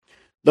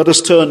Let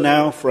us turn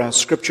now for our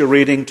scripture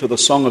reading to the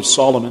Song of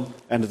Solomon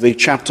and the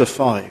chapter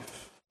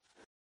 5.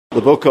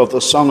 The book of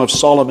the Song of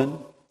Solomon,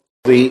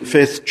 the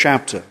 5th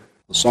chapter.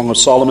 The Song of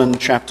Solomon,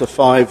 chapter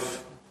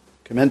 5,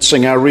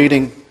 commencing our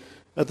reading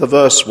at the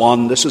verse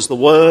 1. This is the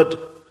word,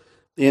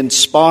 the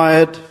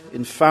inspired,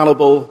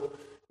 infallible,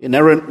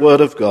 inerrant word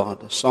of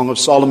God. The Song of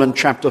Solomon,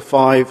 chapter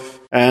 5,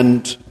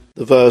 and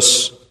the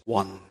verse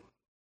 1.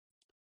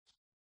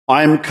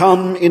 I am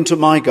come into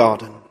my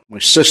garden, my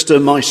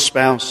sister, my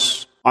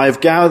spouse. I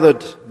have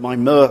gathered my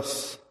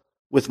mirth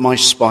with my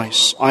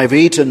spice. I have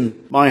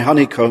eaten my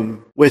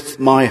honeycomb with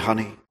my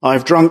honey. I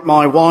have drunk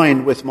my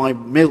wine with my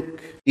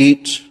milk.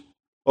 Eat,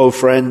 O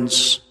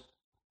friends.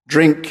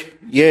 Drink,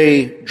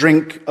 yea,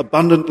 drink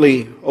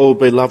abundantly, O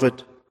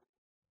beloved.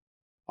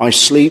 I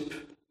sleep,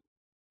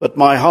 but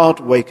my heart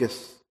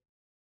waketh.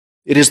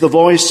 It is the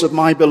voice of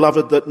my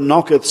beloved that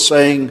knocketh,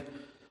 saying,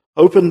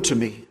 Open to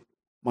me,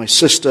 my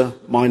sister,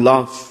 my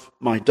love,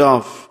 my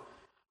dove,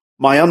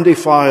 my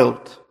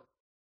undefiled.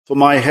 For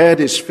my head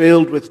is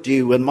filled with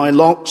dew, and my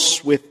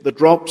locks with the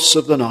drops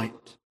of the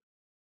night.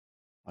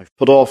 I've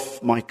put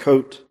off my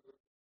coat.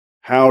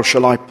 How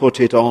shall I put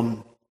it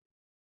on?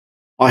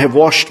 I have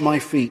washed my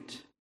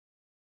feet.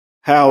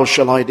 How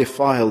shall I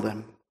defile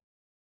them?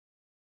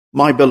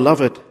 My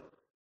beloved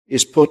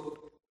is put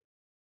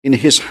in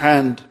his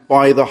hand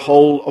by the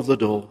hole of the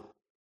door,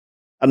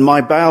 and my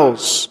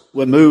bowels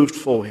were moved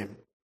for him.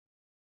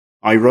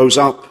 I rose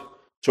up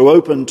to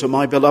open to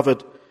my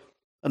beloved,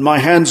 and my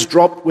hands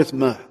dropped with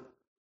myrrh,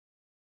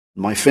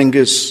 my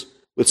fingers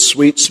with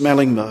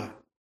sweet-smelling myrrh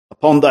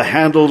upon the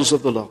handles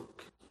of the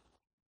lock.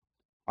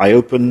 I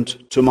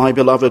opened to my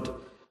beloved,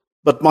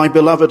 but my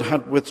beloved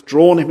had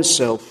withdrawn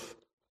himself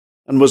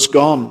and was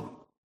gone.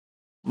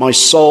 My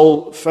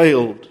soul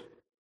failed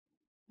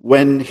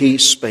when he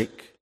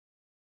spake.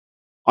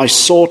 I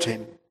sought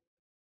him,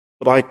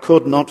 but I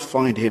could not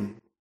find him.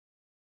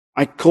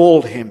 I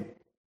called him,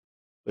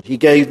 but he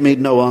gave me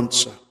no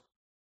answer.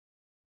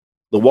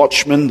 The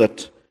watchmen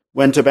that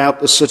went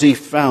about the city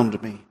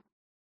found me.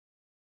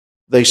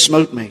 They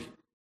smote me.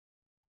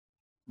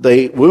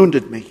 They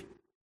wounded me.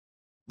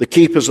 The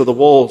keepers of the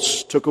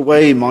walls took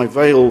away my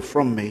veil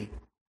from me.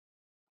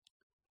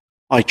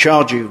 I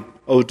charge you,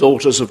 O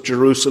daughters of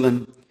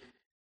Jerusalem,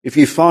 if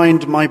ye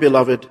find my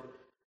beloved,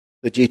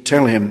 that ye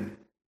tell him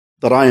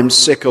that I am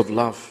sick of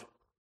love.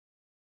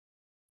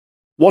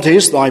 What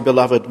is thy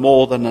beloved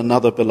more than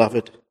another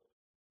beloved,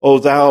 O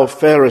thou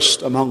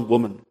fairest among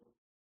women?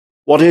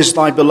 What is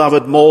thy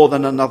beloved more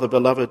than another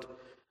beloved,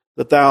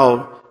 that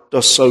thou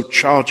dost so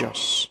charge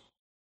us?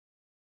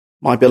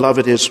 My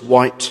beloved is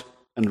white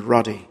and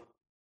ruddy,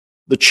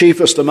 the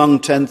chiefest among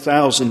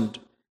 10,000.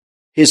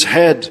 His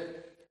head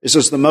is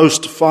as the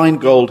most fine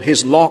gold.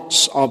 His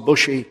locks are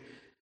bushy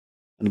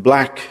and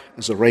black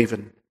as a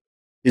raven.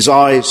 His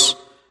eyes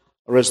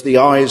are as the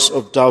eyes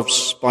of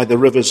doves by the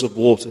rivers of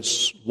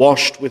waters,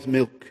 washed with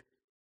milk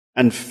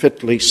and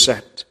fitly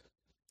set.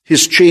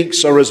 His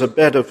cheeks are as a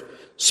bed of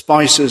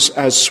spices,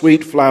 as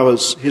sweet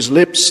flowers, his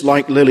lips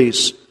like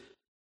lilies,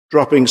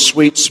 dropping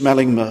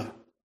sweet-smelling myrrh.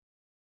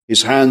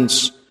 His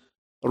hands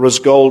are as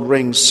gold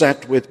rings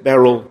set with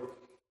beryl.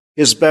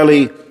 His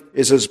belly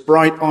is as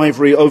bright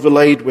ivory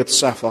overlaid with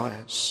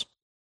sapphires.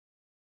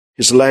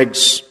 His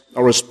legs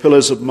are as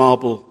pillars of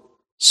marble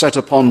set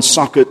upon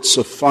sockets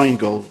of fine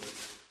gold.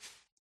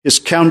 His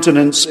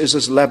countenance is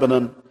as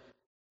Lebanon,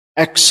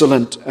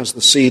 excellent as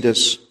the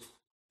cedars.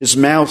 His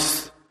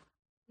mouth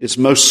is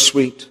most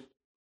sweet.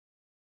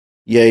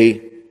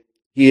 Yea,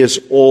 he is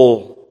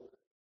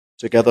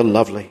altogether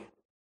lovely.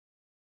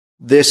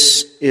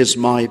 This is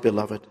my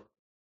beloved,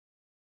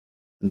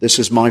 and this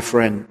is my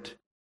friend,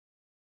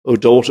 O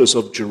daughters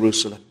of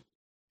Jerusalem.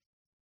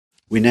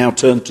 We now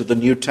turn to the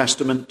New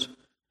Testament,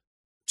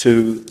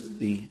 to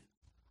the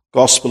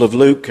Gospel of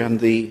Luke and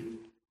the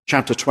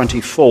chapter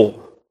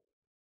 24.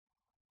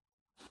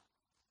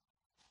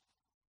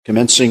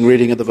 Commencing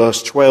reading at the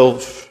verse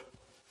 12.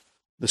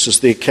 This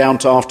is the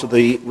account after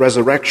the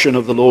resurrection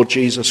of the Lord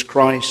Jesus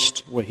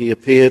Christ, where he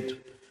appeared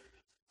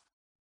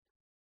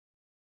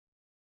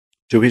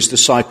to his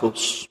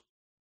disciples,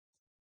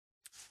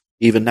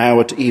 even now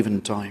at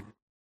eventime.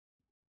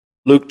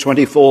 Luke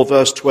 24,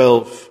 verse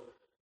 12.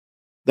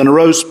 Then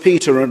arose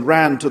Peter and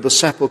ran to the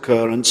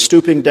sepulchre, and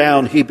stooping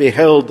down he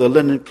beheld the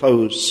linen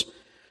clothes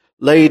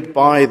laid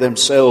by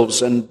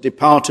themselves, and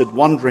departed,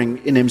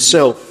 wondering in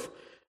himself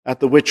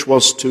at the which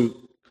was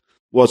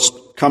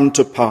come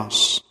to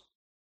pass.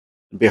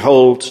 And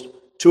behold,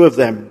 two of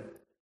them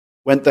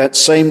went that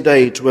same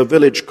day to a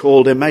village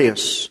called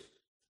Emmaus,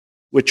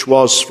 which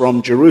was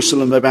from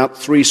Jerusalem about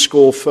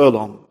 60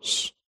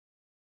 furlongs.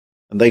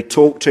 And they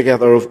talked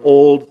together of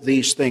all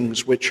these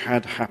things which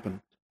had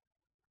happened.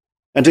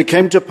 And it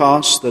came to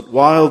pass that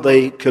while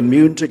they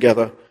communed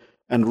together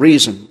and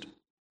reasoned,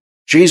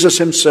 Jesus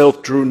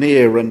himself drew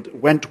near and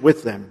went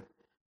with them.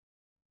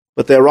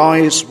 But their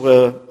eyes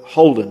were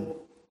holden,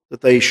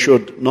 that they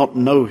should not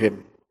know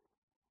him.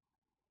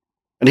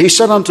 And he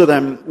said unto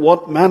them,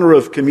 What manner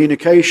of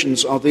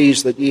communications are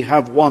these that ye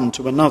have one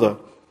to another,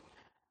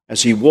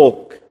 as ye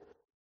walk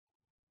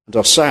and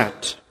are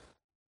sad.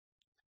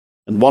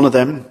 And one of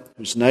them,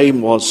 whose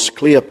name was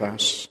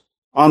Cleopas,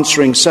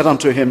 answering said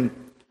unto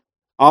him,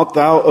 Art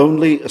thou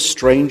only a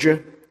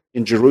stranger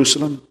in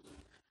Jerusalem?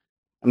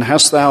 And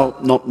hast thou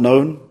not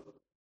known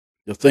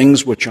the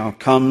things which are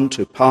come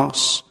to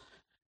pass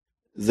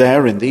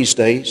there in these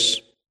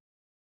days?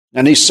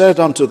 And he said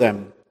unto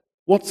them,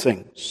 What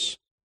things?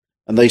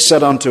 And they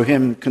said unto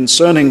him,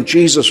 Concerning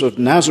Jesus of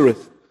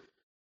Nazareth,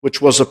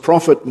 which was a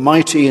prophet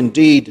mighty in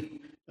deed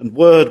and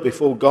word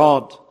before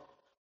God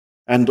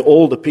and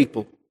all the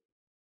people,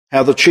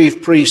 how the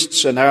chief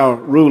priests and our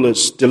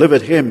rulers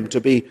delivered him to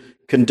be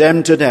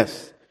condemned to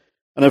death,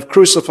 and have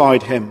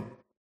crucified him.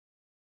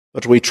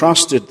 But we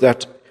trusted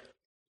that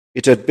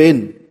it had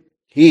been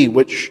he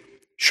which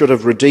should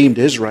have redeemed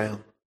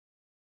Israel.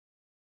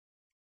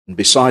 And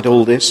beside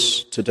all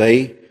this,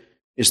 today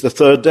is the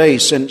third day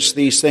since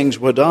these things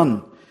were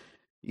done.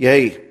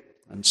 Yea,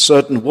 and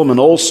certain women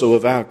also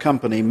of our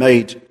company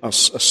made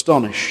us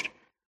astonished,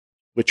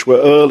 which were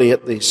early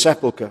at the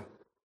sepulchre.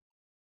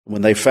 And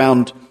when they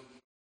found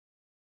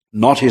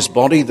not his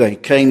body, they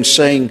came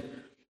saying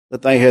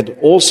that they had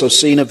also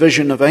seen a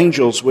vision of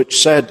angels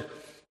which said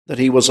that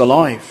he was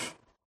alive.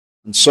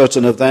 And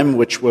certain of them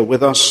which were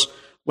with us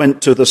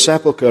went to the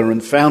sepulchre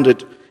and found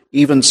it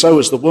even so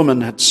as the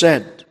woman had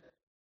said,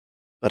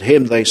 but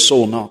him they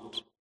saw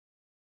not.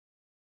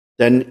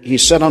 Then he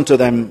said unto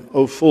them,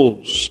 O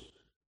fools,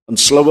 and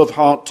slow of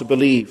heart to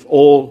believe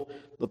all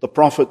that the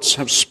prophets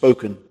have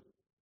spoken.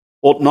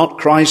 Ought not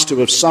Christ to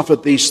have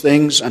suffered these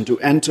things and to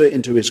enter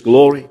into his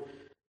glory?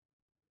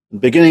 And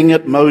beginning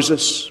at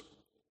Moses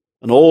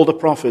and all the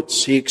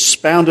prophets, he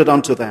expounded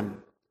unto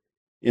them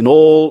in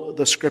all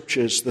the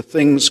scriptures the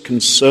things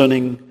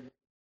concerning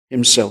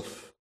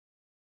himself.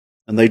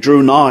 And they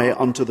drew nigh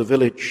unto the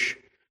village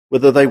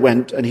whither they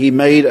went, and he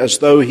made as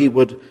though he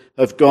would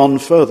have gone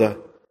further.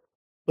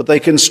 But they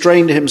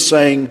constrained him,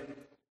 saying,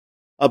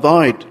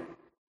 Abide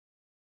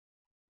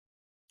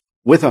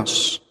with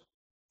us,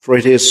 for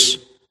it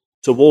is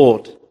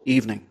toward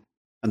evening,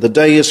 and the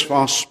day is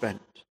fast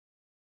spent.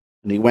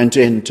 And he went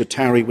in to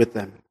tarry with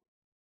them.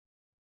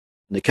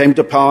 And it came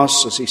to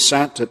pass, as he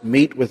sat at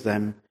meat with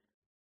them,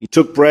 he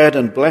took bread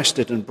and blessed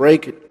it and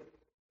brake it,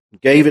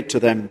 and gave it to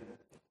them.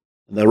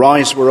 And their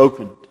eyes were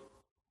opened,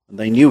 and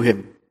they knew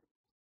him.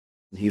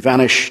 And he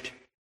vanished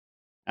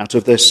out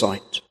of their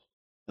sight.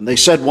 And they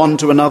said one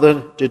to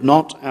another, Did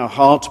not our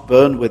heart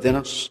burn within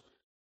us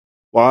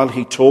while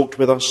he talked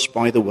with us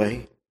by the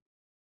way,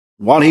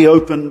 and while he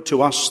opened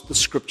to us the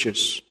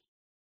scriptures?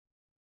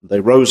 And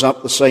they rose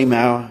up the same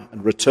hour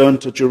and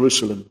returned to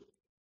Jerusalem,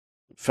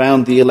 and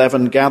found the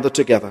 11 gathered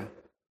together,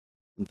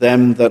 and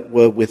them that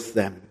were with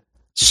them,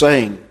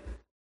 saying,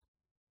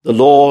 The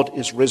Lord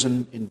is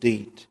risen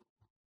indeed,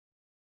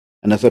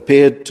 and hath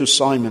appeared to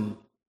Simon.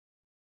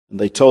 And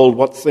they told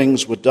what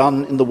things were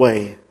done in the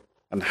way,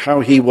 and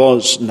how he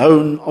was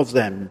known of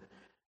them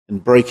in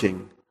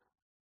breaking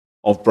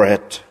of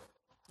bread.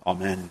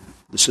 Amen.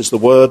 This is the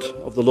word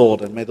of the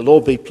Lord, and may the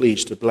Lord be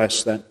pleased to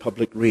bless that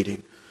public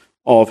reading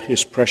of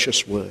his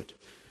precious word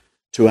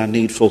to our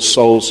needful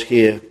souls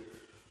here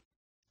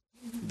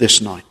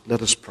this night.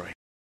 Let us pray.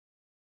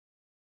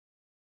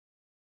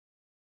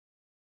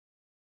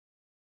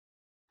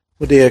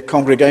 Well, dear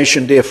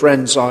congregation, dear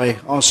friends, I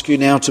ask you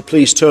now to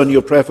please turn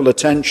your prayerful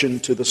attention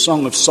to the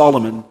Song of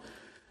Solomon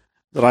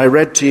that I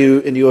read to you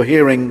in your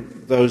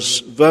hearing, those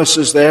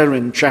verses there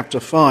in chapter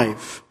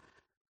 5.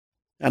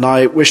 And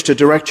I wish to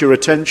direct your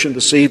attention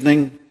this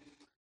evening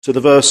to the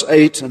verse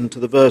 8 and to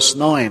the verse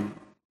 9.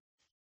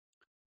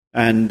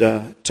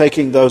 And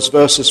taking those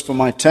verses for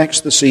my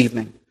text this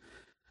evening,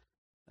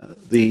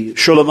 the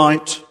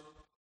Shulamite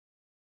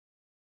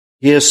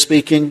here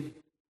speaking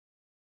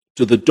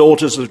to the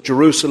daughters of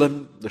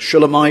Jerusalem. The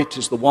Shulamite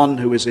is the one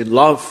who is in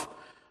love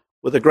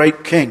with a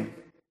great king.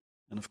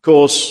 And of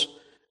course,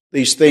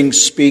 these things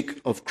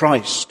speak of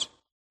Christ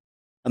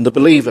and the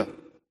believer.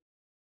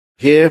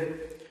 Here,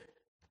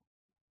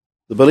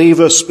 the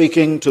believer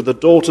speaking to the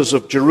daughters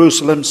of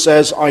Jerusalem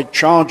says, I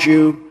charge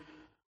you,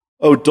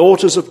 O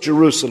daughters of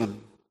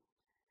Jerusalem,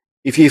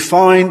 if ye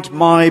find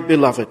my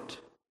beloved,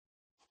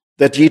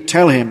 that ye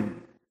tell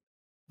him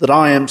that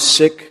I am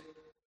sick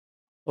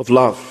of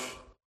love.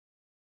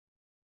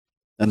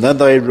 And then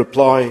they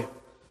reply,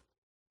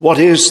 What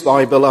is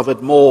thy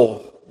beloved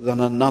more than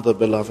another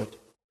beloved?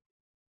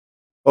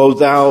 O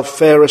thou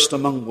fairest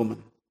among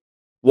women,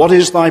 what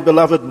is thy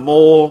beloved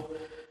more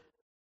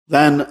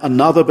than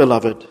another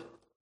beloved,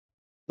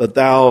 that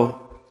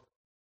thou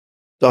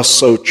dost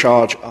so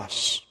charge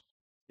us?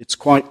 It's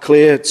quite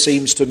clear, it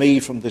seems to me,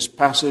 from this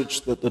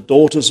passage that the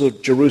daughters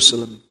of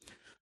Jerusalem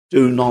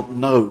do not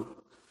know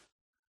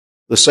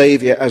the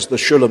Saviour as the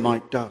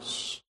Shulamite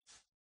does.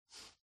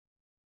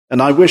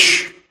 And I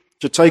wish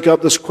to take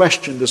up this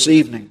question this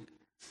evening,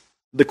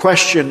 the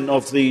question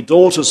of the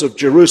daughters of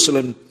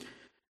Jerusalem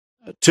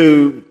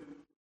to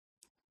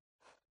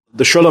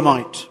the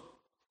Shulamite.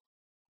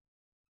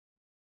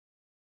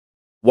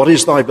 What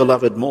is thy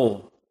beloved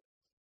more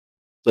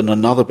than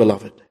another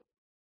beloved,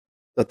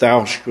 that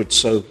thou should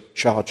so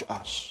charge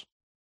us?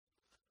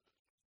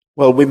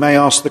 Well, we may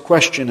ask the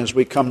question as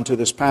we come to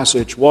this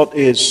passage, what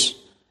is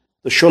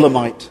the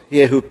Shulamite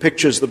here who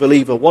pictures the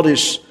believer? What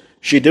is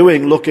she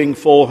doing looking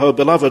for her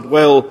beloved?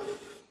 Well,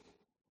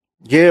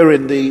 here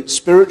in the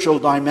spiritual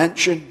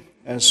dimension,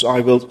 as I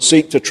will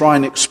seek to try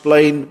and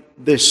explain,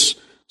 this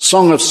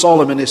Song of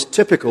Solomon is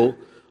typical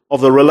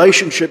of the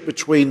relationship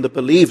between the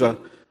believer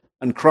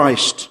and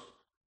Christ,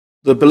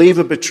 the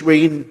believer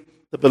between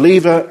the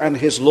believer and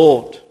his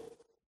Lord.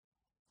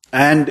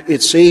 And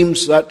it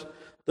seems that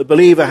the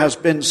believer has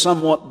been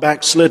somewhat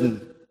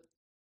backslidden.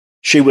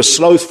 She was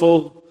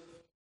slothful.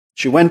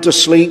 She went to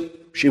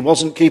sleep. She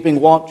wasn't keeping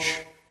watch,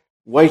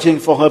 waiting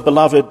for her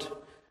beloved.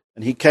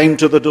 And he came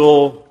to the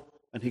door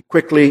and he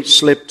quickly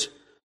slipped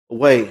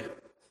away.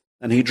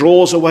 And he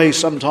draws away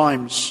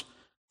sometimes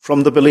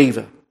from the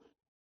believer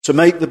to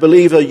make the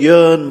believer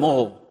yearn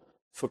more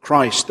for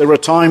Christ. There are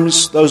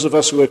times, those of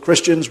us who are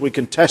Christians, we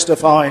can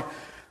testify,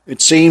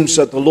 it seems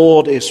that the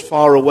Lord is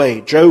far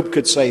away. Job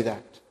could say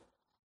that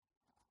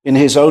in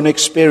his own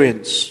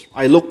experience.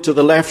 I look to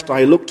the left,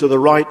 I look to the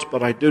right,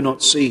 but I do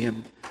not see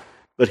him.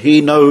 But he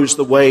knows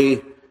the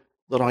way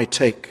that I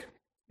take.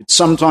 It's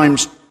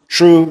sometimes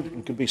true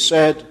and can be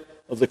said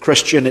of the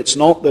Christian. It's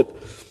not that,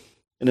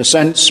 in a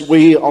sense,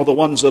 we are the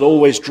ones that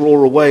always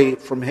draw away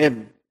from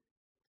him.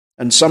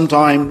 And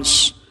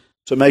sometimes,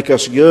 to make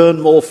us yearn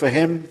more for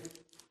him,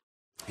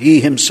 he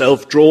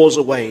himself draws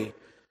away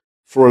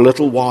for a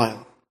little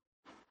while.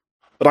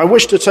 But I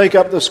wish to take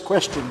up this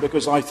question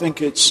because I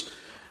think it's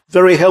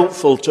very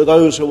helpful to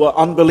those who are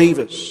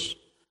unbelievers.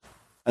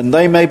 And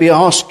they may be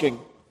asking,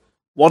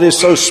 what is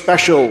so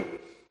special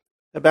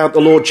about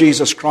the Lord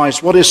Jesus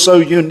Christ? What is so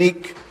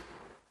unique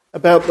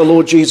about the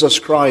Lord Jesus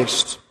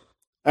Christ?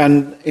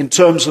 And in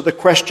terms of the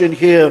question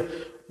here,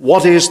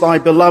 what is thy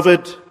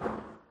beloved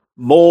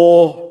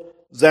more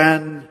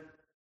than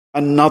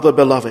another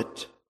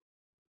beloved?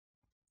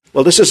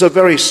 Well, this is a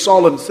very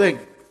solemn thing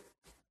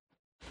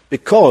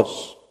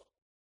because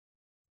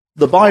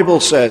the Bible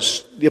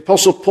says, the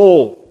Apostle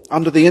Paul,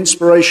 under the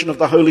inspiration of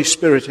the Holy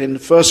Spirit in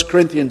 1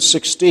 Corinthians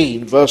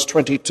 16, verse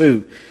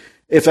 22,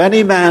 if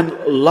any man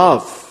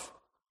love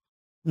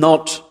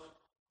not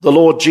the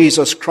Lord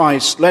Jesus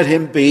Christ, let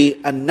him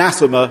be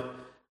anathema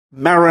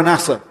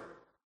maranatha.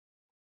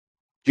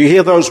 Do you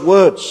hear those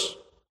words?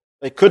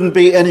 They couldn't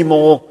be any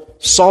more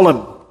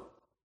solemn.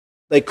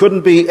 They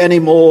couldn't be any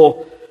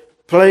more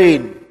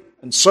plain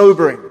and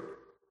sobering.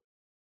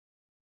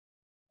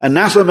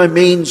 Anathema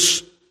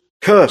means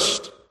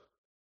cursed.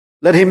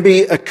 Let him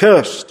be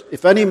accursed.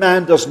 If any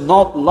man does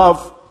not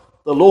love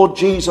the Lord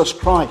Jesus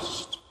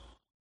Christ,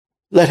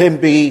 let him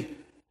be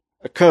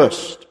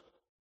accursed.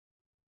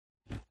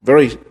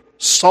 Very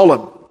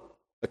solemn.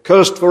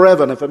 Accursed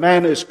forever. And if a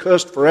man is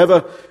cursed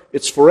forever,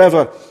 it's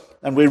forever.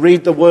 And we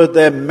read the word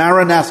there,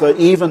 Maranatha,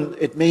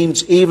 it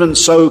means even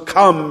so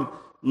come,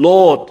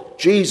 Lord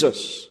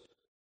Jesus.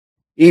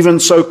 Even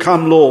so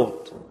come,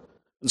 Lord.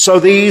 And so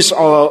these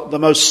are the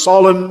most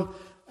solemn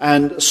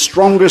and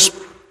strongest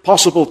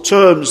possible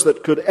terms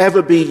that could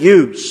ever be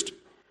used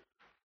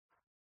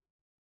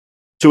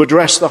to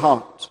address the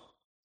heart.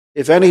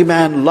 If any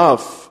man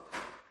love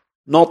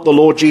not the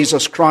Lord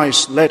Jesus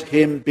Christ, let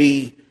him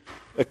be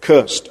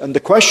accursed. And the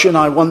question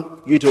I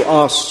want you to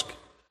ask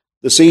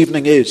this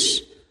evening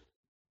is,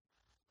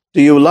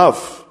 do you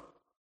love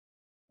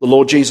the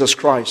Lord Jesus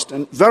Christ?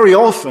 And very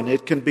often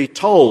it can be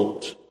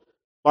told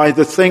by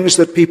the things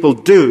that people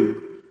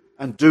do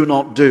and do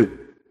not do.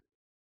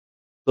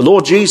 The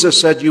Lord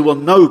Jesus said, you will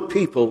know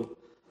people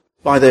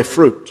by their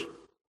fruit.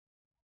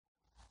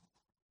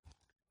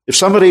 If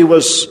somebody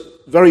was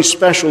very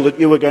special that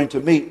you were going to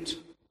meet,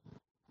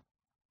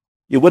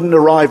 you wouldn't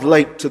arrive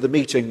late to the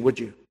meeting, would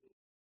you?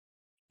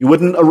 You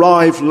wouldn't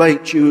arrive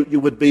late. You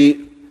would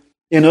be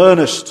in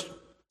earnest.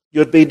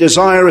 You'd be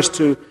desirous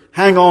to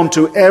hang on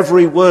to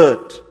every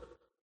word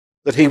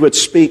that he would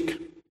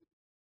speak.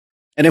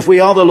 And if we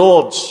are the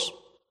Lord's,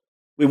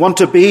 we want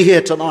to be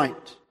here tonight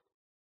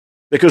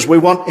because we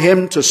want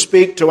him to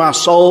speak to our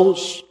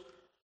souls,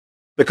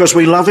 because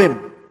we love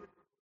him.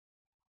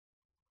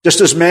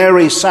 Just as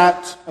Mary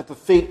sat at the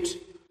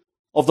feet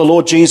of the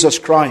Lord Jesus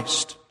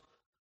Christ,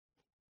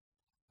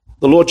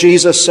 the Lord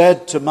Jesus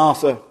said to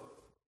Martha,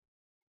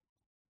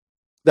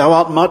 thou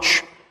art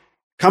much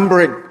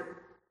cumbered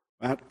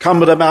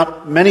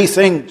about many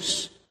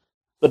things,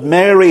 but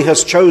Mary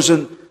has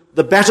chosen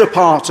the better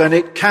part, and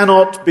it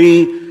cannot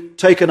be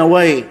taken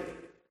away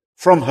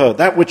from her.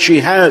 That which she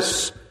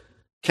has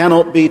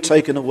cannot be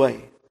taken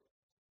away.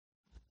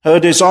 Her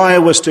desire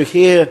was to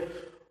hear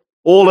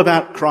all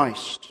about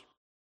Christ.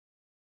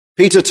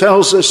 Peter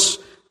tells us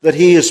that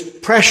he is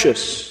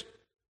precious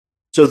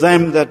to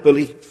them that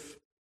believe.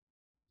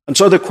 And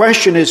so the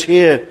question is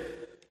here,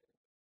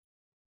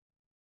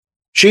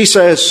 she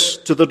says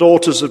to the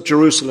daughters of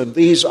Jerusalem,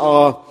 these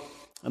are,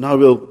 and I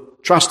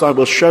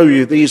will show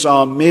you, these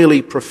are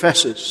merely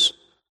professors,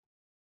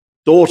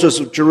 daughters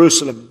of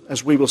Jerusalem,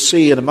 as we will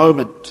see in a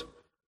moment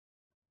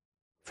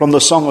from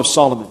the Song of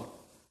Solomon.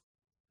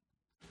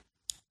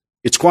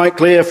 It's quite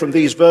clear from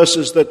these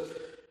verses that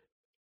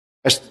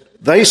as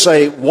They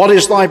say, "What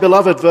is thy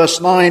beloved?"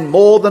 Verse 9,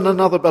 "More than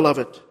another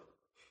beloved."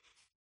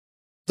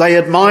 They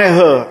admire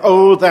her.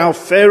 "O thou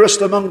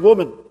fairest among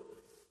women."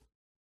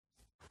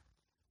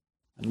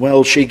 And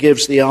well, she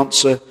gives the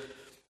answer.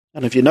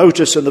 And if you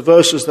notice in the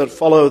verses that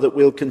follow that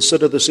we'll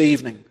consider this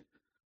evening,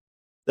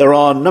 there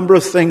are a number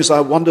of things I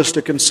want us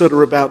to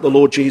consider about the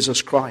Lord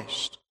Jesus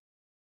Christ.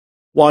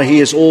 Why he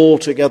is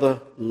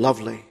altogether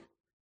lovely.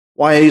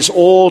 Why he is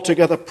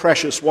altogether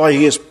precious. Why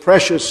he is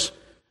precious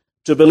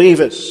to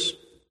believers.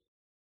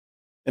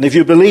 And if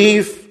you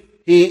believe,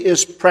 he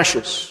is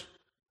precious.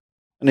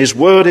 And his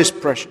word is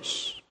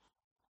precious.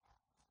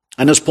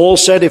 And as Paul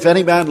said, if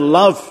any man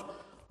love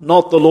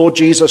not the Lord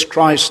Jesus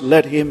Christ,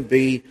 let him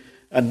be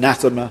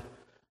anathema,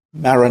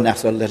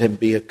 maranatha, let him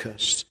be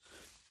accursed.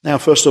 Now,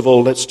 first of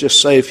all, let's just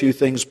say a few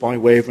things by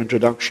way of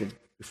introduction.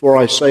 Before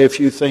I say a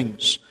few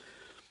things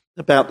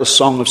about the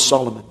Song of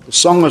Solomon. The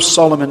Song of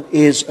Solomon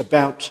is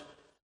about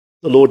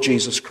the Lord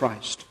Jesus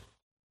Christ.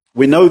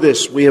 We know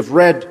this. We have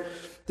read,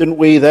 didn't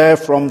we, there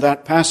from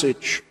that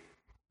passage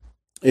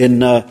in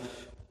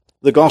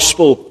the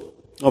Gospel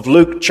of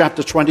Luke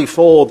chapter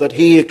 24, that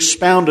he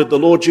expounded the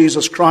Lord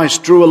Jesus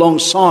Christ, drew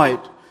alongside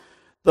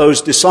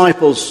those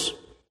disciples.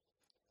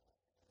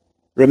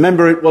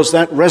 Remember, it was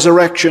that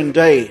resurrection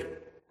day,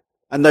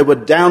 and they were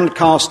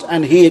downcast,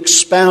 and he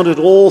expounded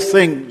all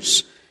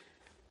things.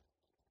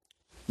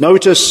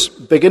 Notice,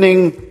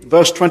 beginning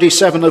verse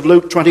 27 of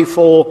Luke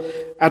 24,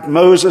 at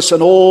Moses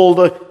and all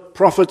the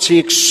prophets he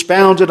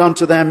expounded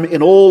unto them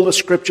in all the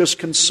scriptures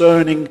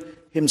concerning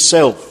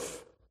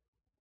himself.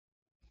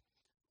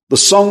 The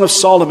Song of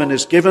Solomon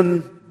is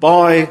given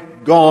by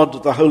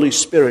God the Holy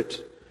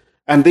Spirit,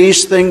 and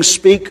these things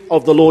speak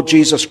of the Lord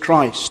Jesus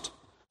Christ.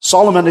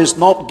 Solomon is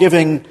not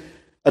giving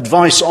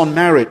advice on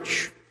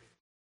marriage.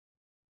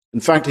 In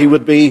fact, he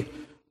would be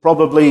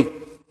probably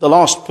the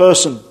last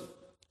person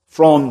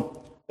from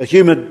a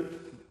human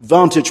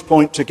vantage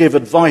point to give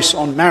advice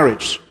on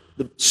marriage.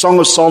 The Song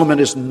of Solomon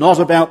is not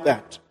about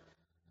that.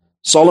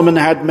 Solomon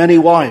had many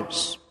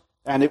wives,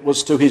 and it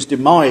was to his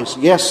demise.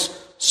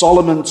 Yes,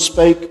 Solomon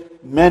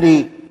spake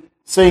many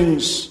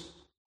things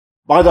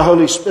by the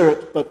Holy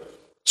Spirit, but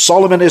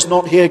Solomon is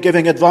not here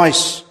giving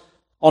advice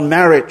on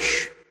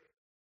marriage.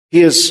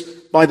 He is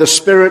by the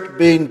Spirit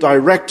being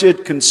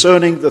directed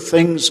concerning the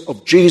things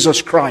of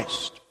Jesus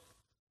Christ.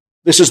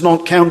 This is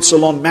not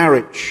counsel on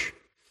marriage.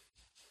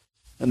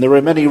 And there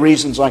are many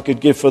reasons I could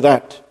give for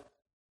that,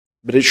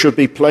 but it should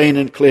be plain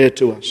and clear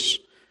to us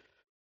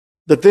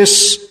that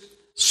this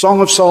Song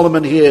of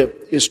Solomon here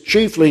is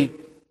chiefly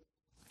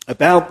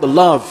about the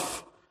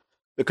love,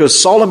 because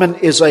Solomon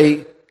is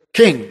a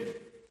king,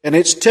 and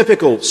it's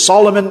typical.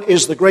 Solomon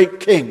is the great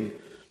king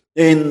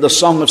in the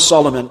Song of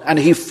Solomon, and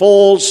he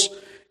falls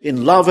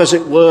in love, as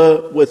it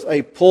were, with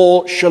a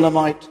poor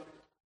Shulamite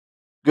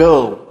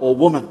girl or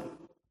woman.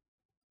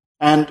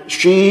 And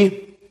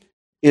she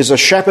is a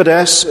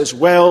shepherdess as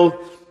well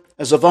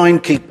as a vine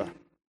keeper,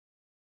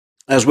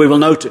 as we will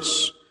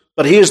notice.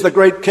 But he is the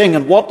great king,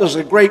 and what does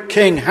a great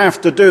king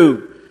have to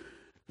do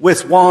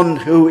with one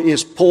who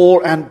is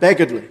poor and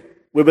beggarly?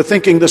 We were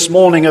thinking this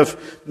morning of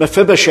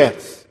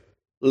Mephibosheth,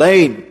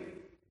 lame.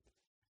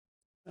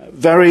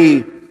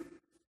 Very,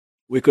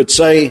 we could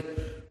say,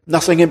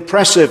 nothing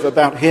impressive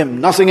about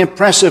him, nothing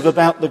impressive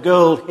about the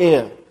girl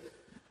here.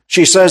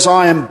 She says,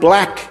 "I am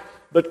black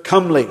but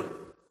comely,"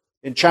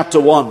 in chapter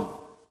 1.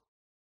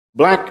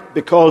 Black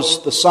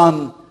because the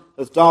sun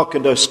hath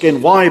darkened her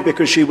skin. Why?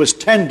 Because she was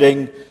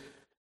tending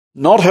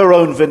not her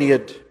own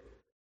vineyard,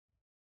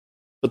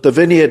 but the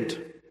vineyard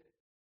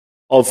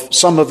of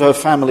some of her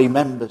family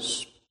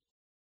members.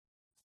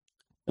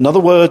 In other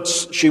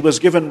words, she was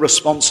given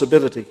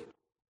responsibility.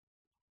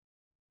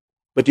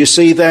 But you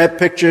see there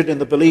pictured in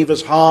the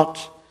believer's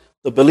heart,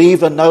 the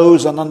believer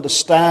knows and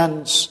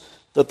understands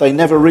that they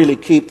never really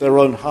keep their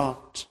own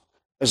heart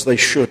as they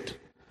should.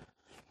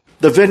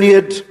 The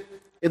vineyard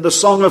in the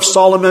Song of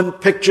Solomon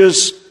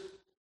pictures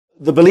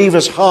the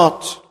believer's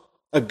heart,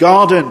 a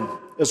garden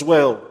as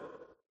well.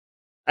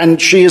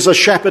 And she is a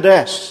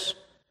shepherdess.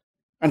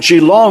 And she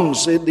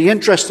longs. The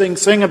interesting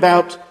thing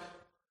about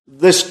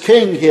this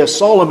king here,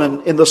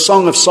 Solomon, in the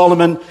Song of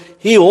Solomon,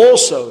 he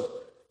also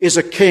is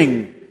a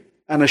king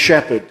and a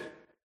shepherd.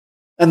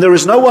 And there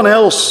is no one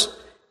else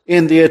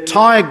in the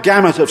entire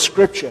gamut of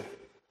Scripture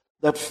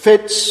that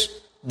fits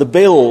the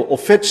bill or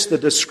fits the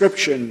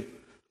description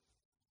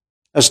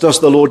as does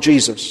the Lord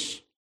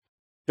Jesus,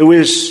 who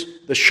is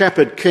the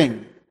shepherd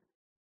king.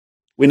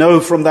 We know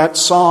from that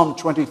Psalm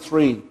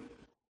 23,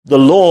 the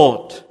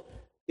Lord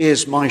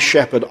is my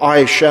shepherd,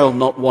 I shall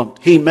not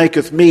want. He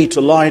maketh me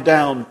to lie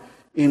down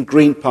in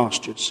green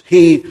pastures.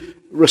 He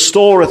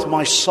restoreth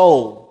my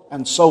soul,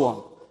 and so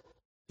on.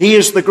 He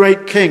is the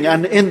great king.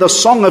 And in the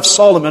Song of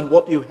Solomon,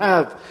 what you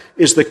have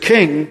is the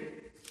king,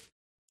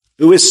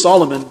 who is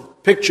Solomon,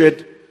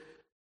 pictured,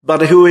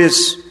 but who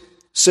is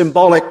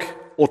symbolic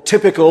or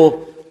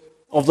typical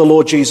of the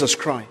Lord Jesus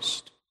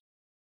Christ.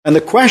 And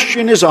the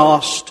question is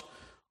asked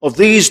of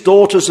these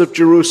daughters of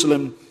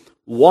Jerusalem,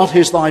 what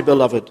is thy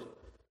beloved?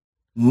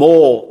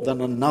 more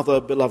than another,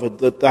 beloved,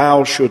 that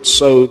thou shouldst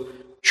so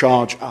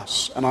charge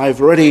us. And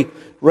I've already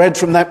read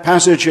from that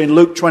passage in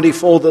Luke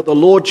 24 that the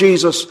Lord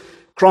Jesus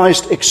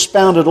Christ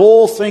expounded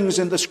all things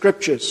in the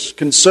Scriptures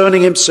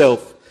concerning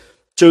himself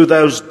to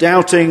those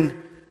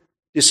doubting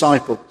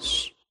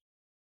disciples.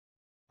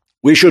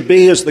 We should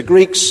be as the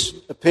Greeks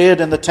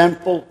appeared in the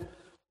temple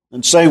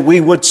and say,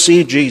 we would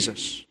see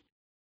Jesus.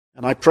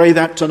 And I pray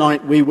that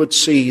tonight we would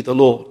see the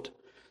Lord.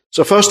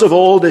 So first of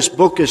all, this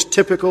book is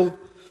typical,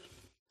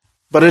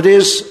 but it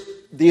is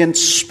the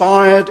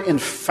inspired,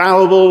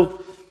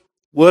 infallible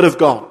Word of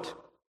God.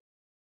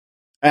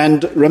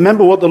 And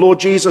remember what the Lord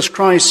Jesus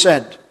Christ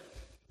said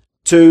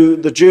to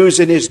the Jews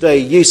in his day.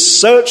 Ye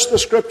search the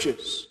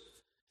Scriptures,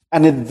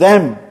 and in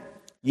them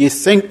ye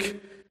think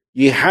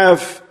ye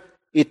have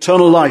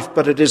eternal life,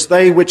 but it is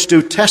they which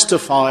do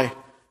testify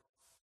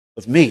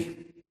of me.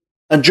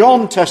 And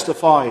John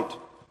testified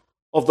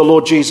of the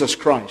Lord Jesus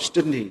Christ,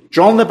 didn't he?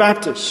 John the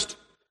Baptist.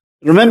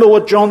 Remember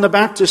what John the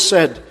Baptist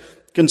said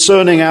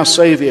concerning our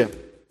Savior.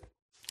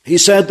 He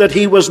said that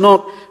he was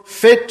not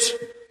fit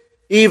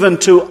even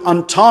to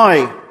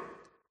untie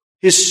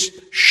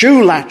his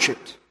shoe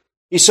latchet.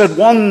 He said,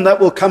 one that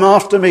will come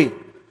after me.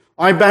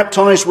 I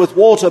baptize with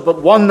water,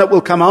 but one that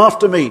will come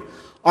after me,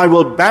 I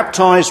will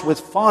baptize with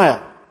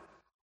fire.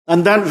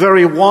 And that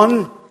very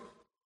one,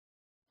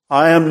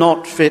 I am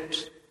not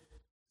fit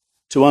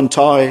to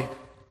untie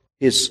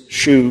his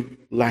shoe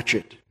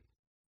latchet.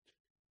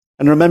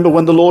 And remember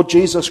when the Lord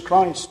Jesus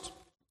Christ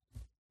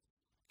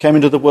came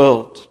into the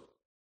world,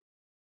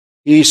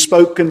 he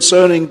spoke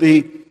concerning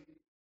the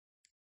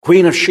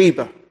Queen of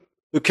Sheba,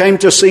 who came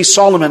to see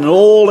Solomon in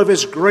all of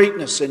his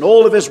greatness, in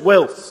all of his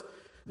wealth.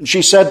 And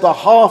she said, the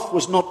half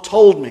was not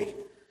told me.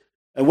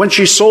 And when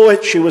she saw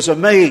it, she was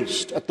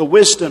amazed at the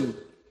wisdom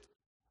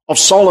of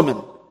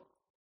Solomon.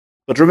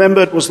 But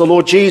remember, it was the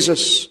Lord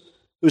Jesus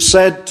who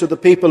said to the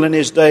people in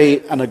his day,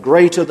 and a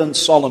greater than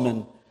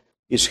Solomon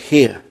is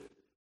here.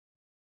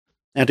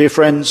 And dear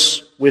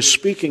friends, we're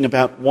speaking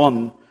about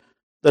one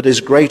that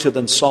is greater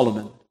than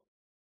Solomon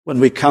when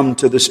we come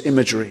to this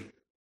imagery.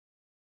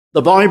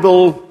 The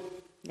Bible,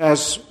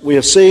 as we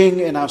are seeing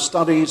in our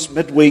studies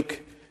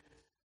midweek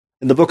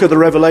in the book of the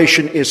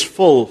Revelation, is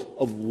full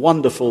of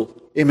wonderful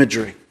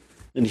imagery.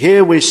 And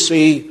here we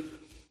see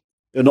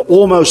in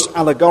almost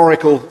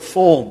allegorical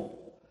form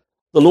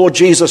the Lord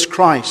Jesus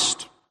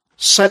Christ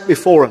set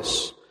before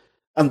us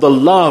and the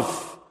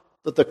love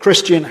that the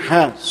Christian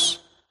has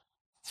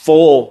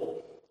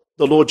for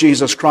the Lord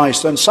Jesus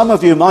Christ. And some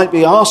of you might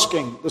be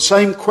asking the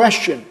same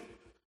question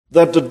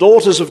that the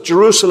daughters of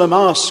Jerusalem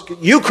ask,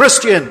 you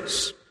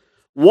Christians,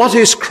 what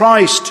is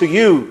Christ to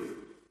you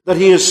that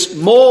he is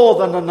more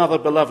than another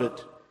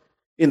beloved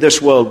in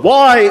this world?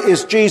 Why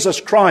is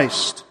Jesus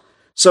Christ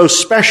so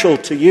special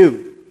to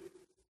you?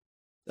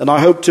 And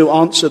I hope to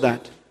answer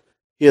that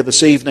here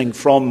this evening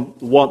from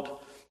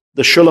what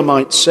the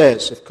Shulamite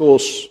says. Of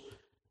course,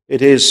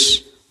 it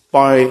is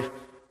by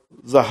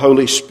the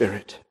Holy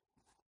Spirit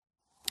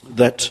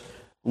that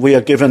we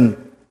are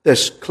given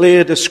this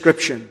clear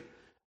description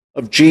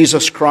of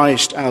Jesus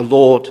Christ, our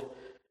Lord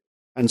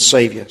and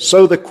Savior.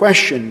 So the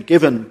question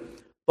given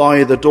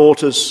by the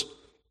daughters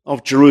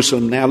of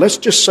Jerusalem. Now let's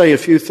just say a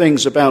few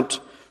things about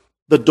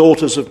the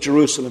daughters of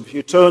Jerusalem. If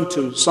you turn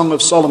to Song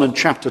of Solomon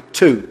chapter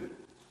 2,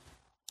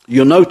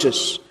 you'll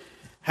notice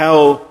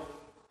how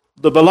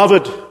the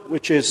beloved,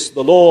 which is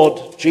the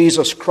Lord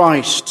Jesus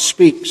Christ,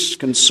 speaks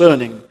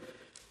concerning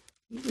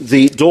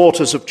the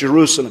daughters of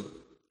Jerusalem.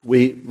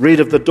 We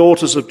read of the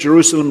daughters of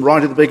Jerusalem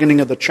right at the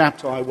beginning of the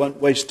chapter. I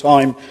won't waste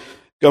time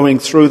going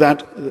through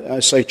that.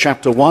 I say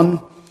chapter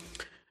 1.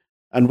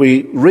 And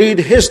we read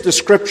his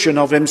description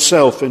of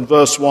himself in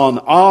verse 1.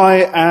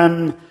 I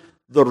am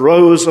the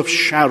rose of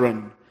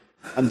Sharon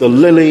and the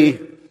lily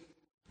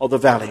of the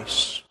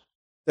valleys.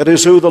 That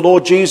is who the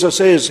Lord Jesus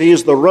is. He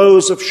is the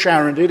rose of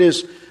Sharon.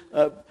 It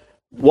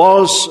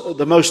was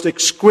the most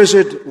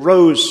exquisite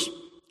rose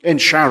in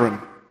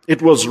Sharon.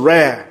 It was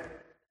rare.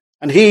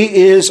 And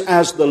he is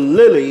as the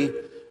lily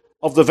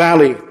of the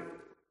valley,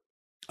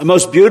 a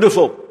most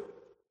beautiful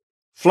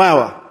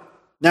flower.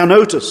 Now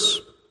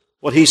notice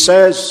what he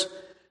says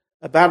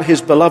about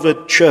his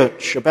beloved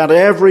church, about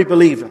every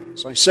believer.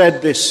 As I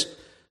said, this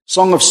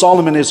Song of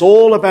Solomon is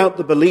all about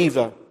the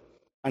believer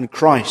and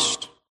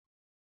Christ.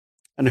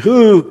 And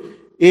who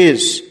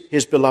is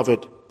his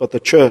beloved but the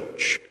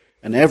church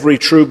and every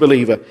true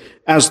believer?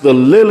 As the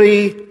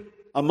lily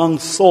among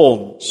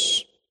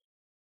thorns,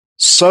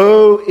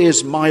 so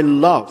is my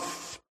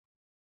love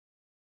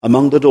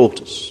among the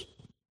daughters.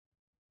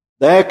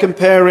 They're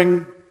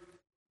comparing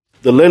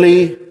the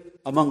lily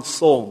among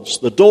thorns.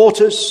 The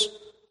daughters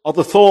are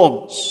the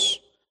thorns.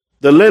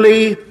 The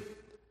lily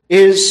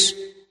is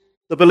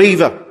the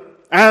believer.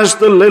 As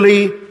the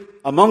lily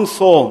among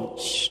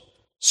thorns,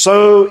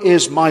 so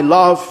is my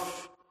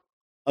love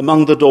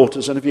among the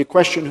daughters. And if you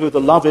question who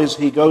the love is,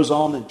 he goes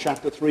on in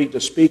chapter 3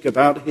 to speak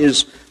about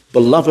his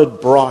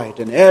beloved bride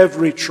and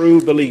every true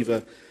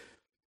believer.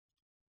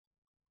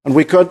 And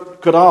we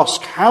could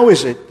ask, how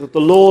is it that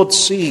the Lord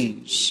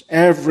sees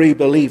every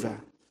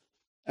believer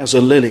as a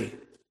lily,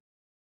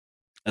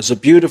 as a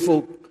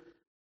beautiful,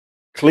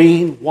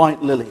 clean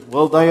white lily.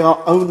 Well, they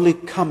are only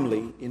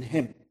comely in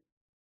him.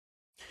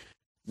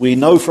 We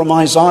know from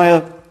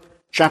Isaiah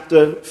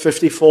chapter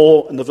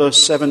 54 and the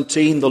verse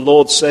 17, the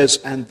Lord says,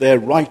 "And their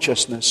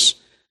righteousness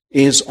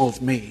is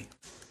of me."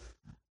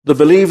 The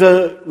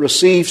believer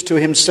receives to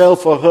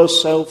himself or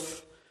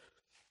herself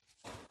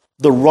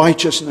the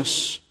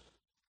righteousness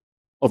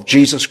of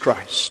Jesus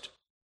Christ.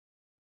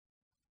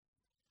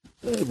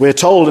 We're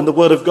told in the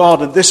Word of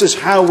God, and this is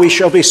how we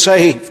shall be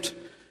saved.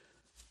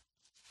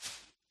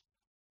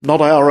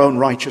 Not our own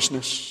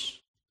righteousness,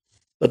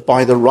 but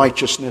by the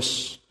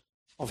righteousness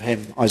of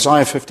him.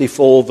 Isaiah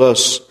 54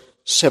 verse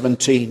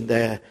 17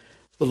 there,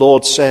 the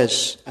Lord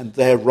says, "And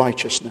their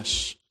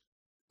righteousness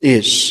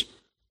is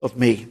of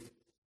me."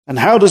 And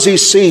how does he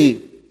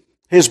see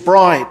his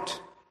bride?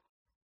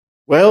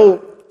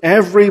 Well,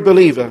 every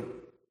believer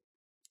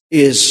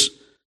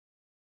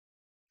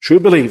true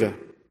believer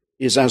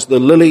is as the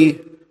lily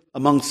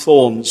among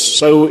thorns,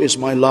 so is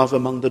my love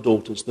among the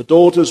daughters. The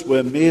daughters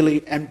were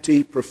merely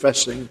empty,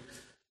 professing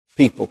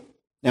people.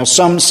 Now,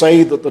 some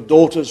say that the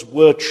daughters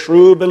were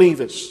true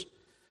believers,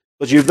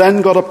 but you've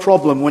then got a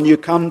problem when you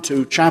come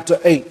to chapter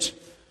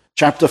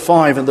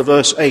 5 and the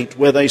verse 8,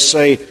 where they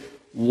say,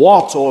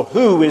 "What or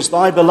who is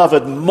thy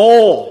beloved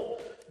more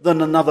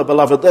than another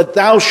beloved, that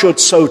thou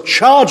shouldst so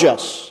charge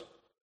us?"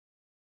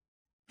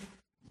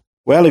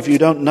 Well, if you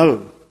don't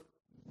know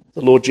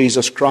the Lord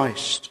Jesus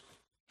Christ,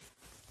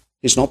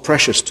 he's not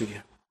precious to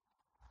you.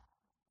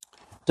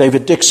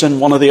 David Dixon,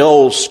 one of the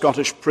old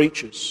Scottish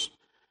preachers,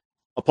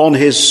 upon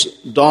his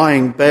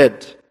dying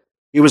bed,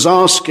 he was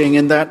asking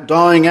in that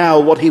dying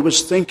hour what he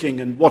was thinking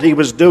and what he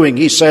was doing.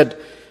 He said,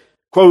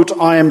 quote,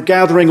 "I am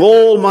gathering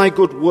all my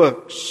good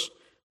works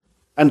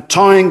and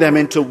tying them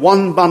into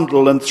one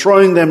bundle and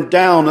throwing them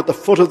down at the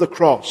foot of the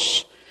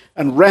cross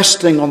and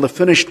resting on the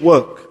finished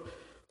work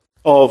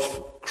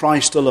of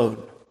Christ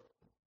alone."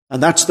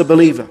 And that's the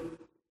believer.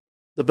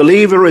 The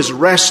believer is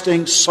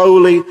resting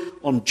solely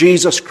on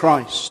Jesus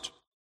Christ.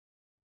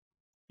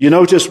 You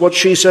notice what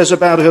she says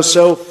about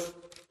herself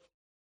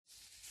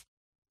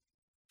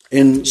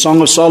in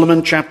Song of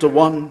Solomon, chapter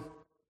 1.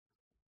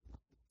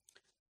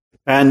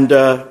 And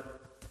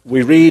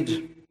we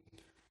read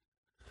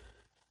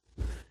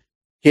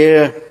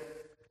here,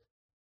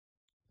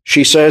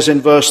 she says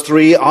in verse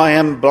 3, "I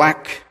am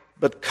black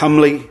but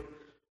comely,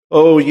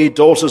 O ye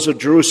daughters of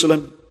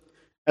Jerusalem,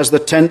 as the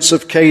tents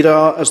of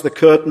Kedar, as the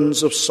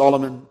curtains of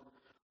Solomon.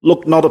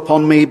 Look not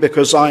upon me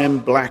because I am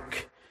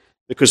black,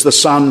 because the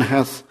sun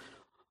hath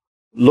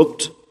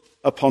looked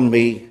upon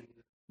me.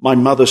 My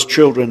mother's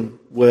children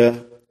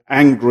were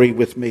angry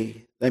with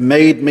me. They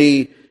made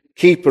me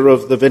keeper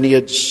of the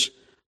vineyards,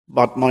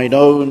 but mine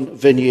own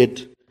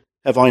vineyard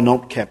have I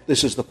not kept."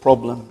 This is the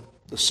problem.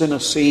 The sinner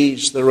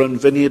sees their own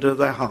vineyard of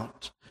their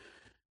heart,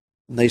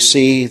 and they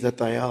see that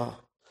they are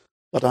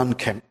but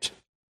unkempt,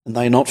 and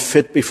they are not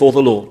fit before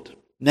the Lord.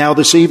 Now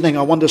this evening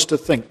I want us to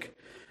think,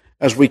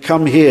 as we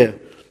come here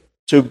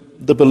to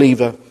the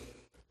believer,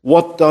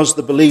 what does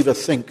the believer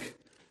think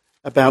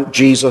about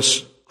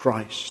Jesus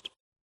Christ?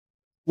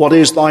 What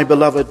is thy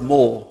beloved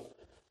more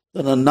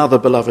than another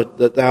beloved,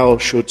 that thou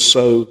shouldst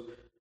so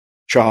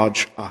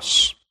charge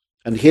us?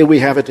 And here we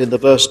have it in the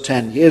verse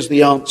 10. Here's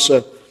the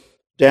answer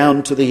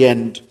down to the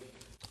end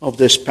of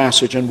this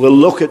passage. And we'll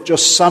look at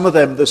just some of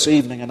them this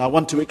evening. And I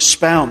want to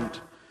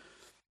expound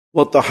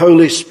what the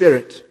Holy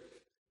Spirit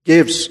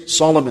gives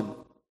Solomon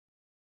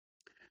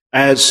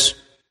as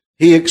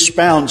he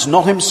expounds,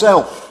 not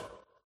himself.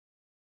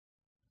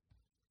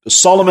 Because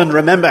Solomon,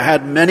 remember,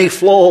 had many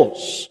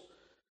flaws.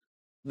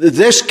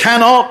 This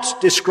cannot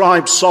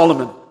describe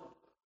Solomon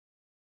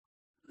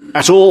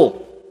at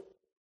all,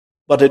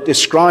 but it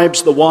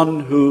describes the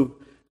one who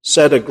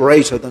said a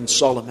greater than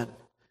Solomon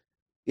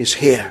is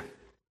here,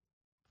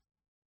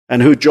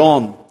 and who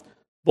John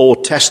bore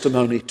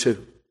testimony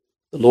to,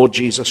 the Lord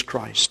Jesus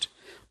Christ.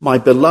 "My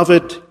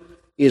beloved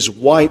is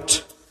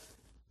white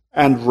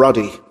and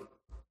ruddy,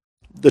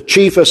 the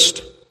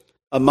chiefest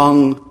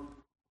among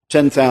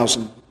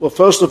 10,000. Well,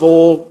 first of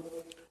all,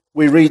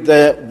 we read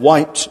there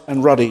white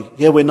and ruddy.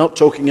 Here we're not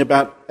talking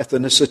about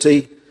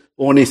ethnicity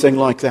or anything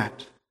like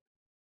that.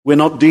 We're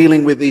not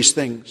dealing with these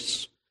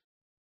things.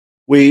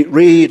 We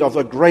read of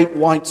a great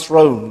white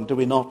throne, do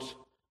we not?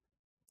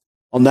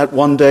 On that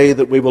one day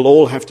that we will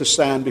all have to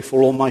stand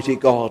before Almighty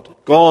God.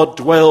 God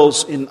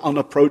dwells in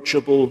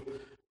unapproachable,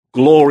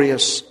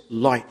 glorious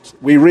light.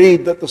 We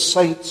read that the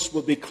saints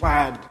will be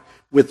clad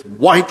with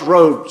white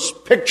robes,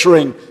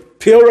 picturing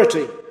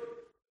purity,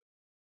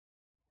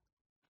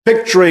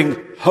 picturing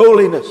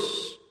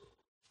holiness,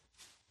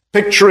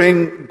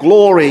 picturing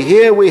glory.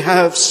 Here we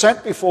have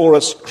set before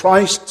us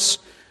Christ's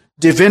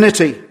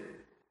divinity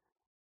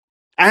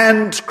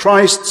and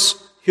Christ's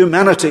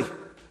humanity.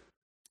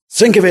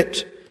 Think of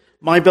it.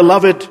 My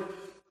beloved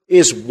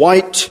is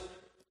white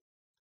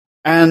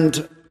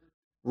and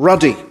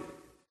ruddy.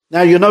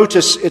 Now you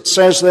notice it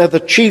says there the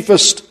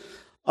chiefest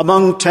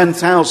among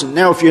 10,000.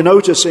 Now if you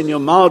notice in your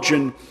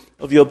margin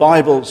of your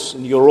Bibles,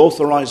 in your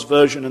authorized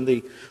version and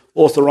the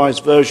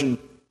Authorized Version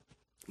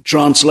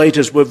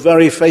translators were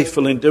very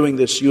faithful in doing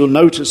this. You'll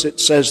notice it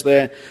says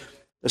there,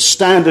 the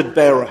standard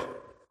bearer.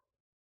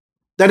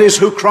 That is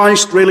who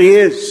Christ really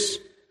is.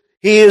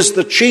 He is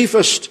the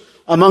chiefest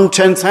among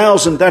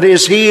 10,000. That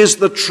is, he is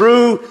the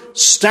true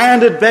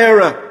standard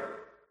bearer.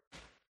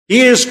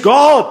 He is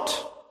God.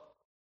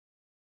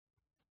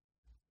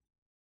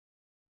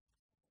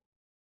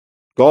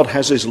 God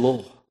has his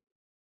law.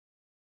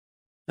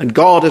 And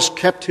God has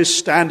kept his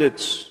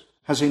standards,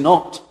 has he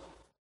not?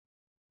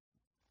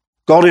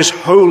 God is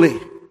holy.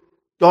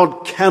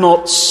 God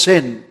cannot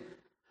sin.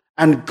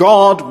 And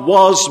God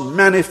was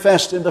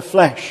manifest in the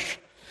flesh.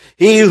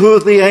 He who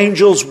the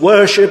angels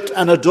worshipped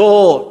and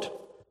adored.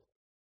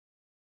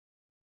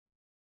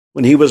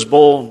 When he was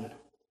born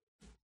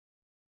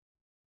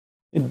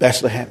in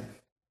Bethlehem,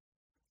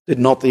 did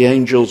not the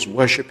angels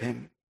worship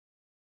him?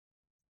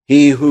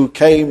 He who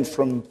came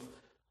from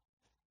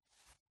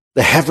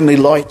the heavenly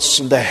lights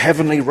and the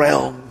heavenly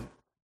realm.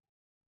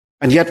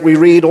 And yet we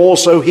read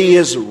also he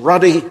is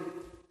ruddy.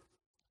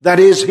 That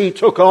is, he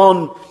took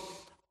on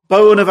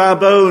bone of our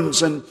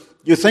bones. And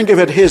you think of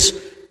it, his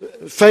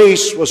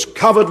face was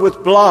covered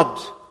with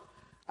blood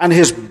and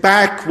his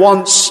back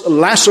once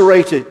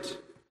lacerated.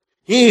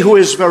 He who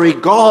is very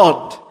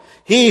God,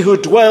 he who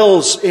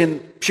dwells in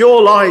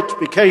pure light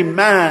became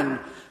man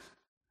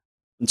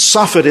and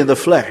suffered in the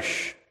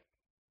flesh.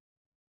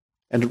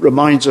 And it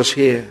reminds us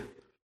here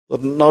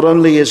that not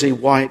only is he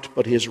white,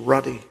 but he is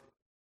ruddy.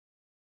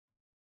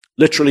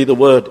 Literally the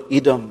word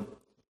Edom,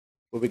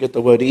 where we get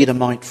the word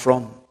Edomite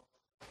from.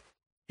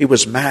 He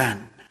was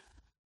man.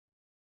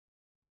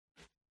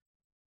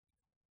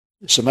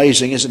 It's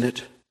amazing, isn't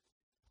it?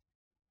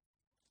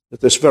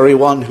 That this very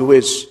one who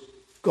is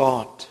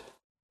God,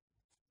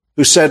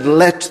 who said,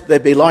 "Let there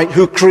be light,"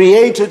 who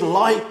created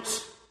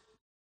light,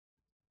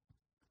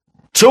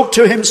 took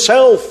to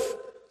himself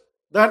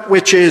that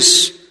which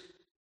is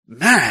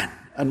man.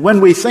 And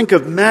when we think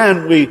of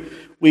man,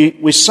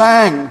 we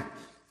sang,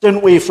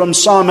 didn't we, from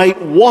Psalm 8,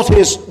 "What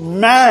is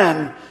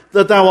man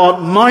that thou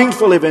art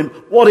mindful of him?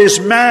 What is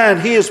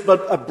man? He is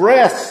but a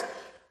breath.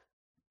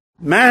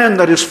 Man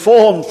that is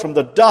formed from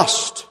the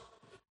dust."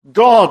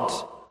 God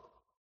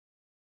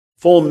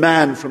formed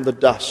man from the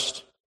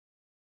dust.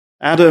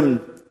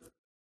 Adam,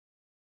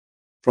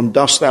 from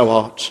dust thou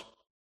art,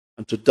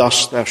 and to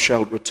dust thou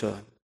shalt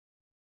return.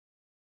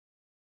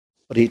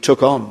 But he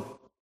took on,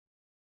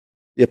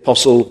 the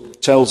apostle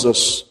tells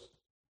us,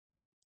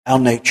 our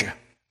nature,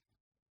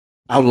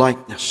 our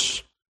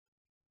likeness.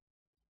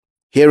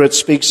 Here it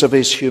speaks of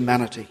his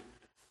humanity.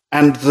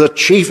 And the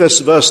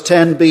chiefest, verse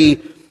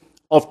 10b,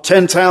 of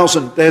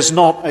 10,000, there's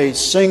not a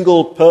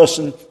single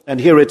person, and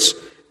here it's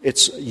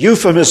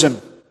euphemism.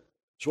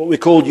 It's what we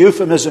call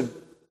euphemism.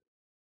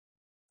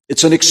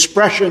 It's an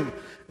expression.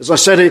 As I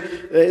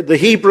said, the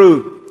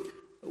Hebrew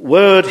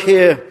word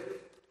here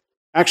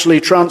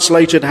actually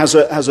translated has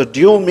a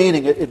dual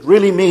meaning. It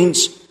really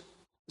means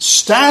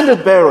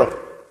standard bearer.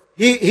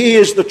 He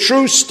is the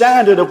true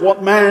standard of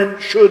what man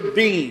should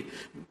be.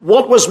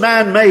 What was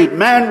man made?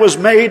 Man was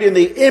made in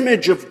the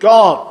image of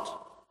God.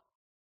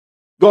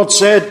 God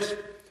said,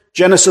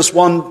 Genesis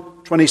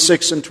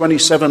 1:26 and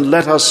 27,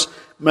 "Let us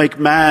make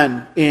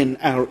man in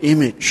our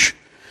image."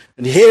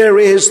 And here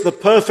is the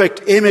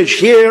perfect image.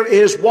 Here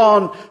is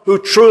one who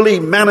truly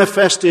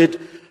manifested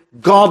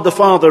God the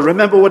Father.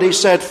 Remember what he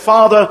said,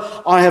 "Father,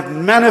 I have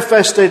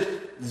manifested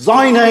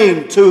thy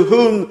name to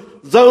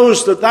whom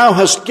those that thou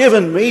hast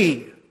given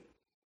me."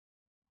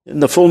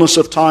 In the fullness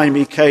of time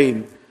he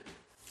came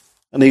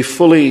and he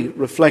fully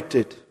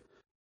reflected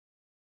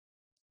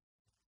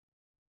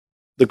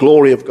the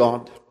glory of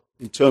God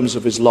in terms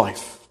of his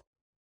life.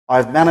 "I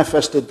have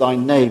manifested thy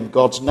name."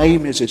 God's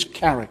name is his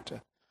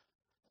character.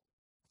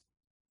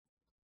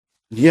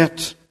 And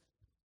yet,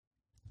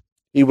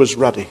 he was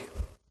ruddy,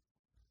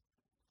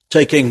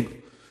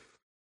 taking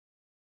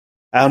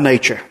our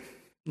nature,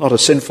 not a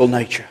sinful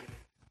nature,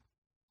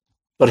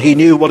 but he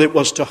knew what it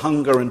was to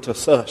hunger and to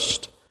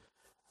thirst.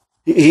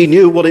 He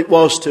knew what it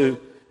was to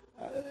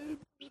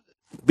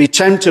be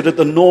tempted at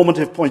the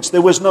normative points.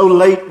 There was no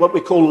what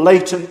we call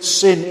latent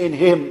sin in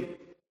him.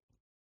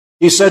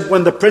 He said,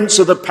 "When the prince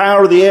of the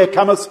power of the air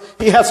cometh,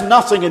 he hath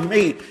nothing in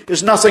me."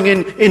 There's nothing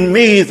in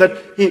me that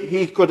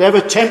he could ever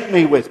tempt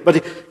me with.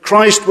 But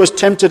Christ was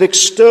tempted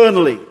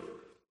externally.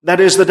 That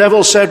is, the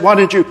devil said, "Why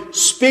don't you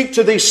speak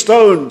to these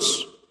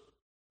stones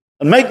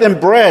and make them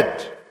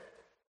bread?"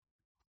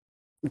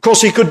 Of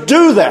course, he could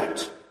do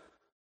that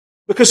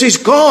because he's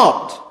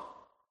God.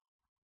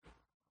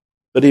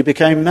 But he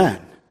became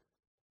man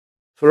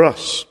for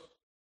us,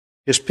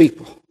 his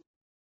people.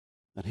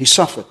 And he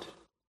suffered.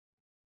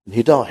 And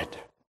he died.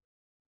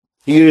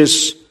 He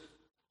is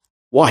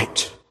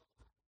white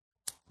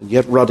and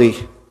yet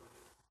ruddy,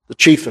 the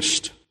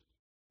chiefest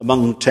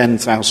among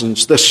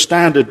 10,000s, the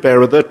standard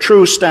bearer, the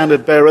true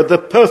standard bearer, the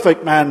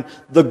perfect man,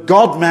 the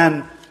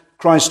God-man,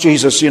 Christ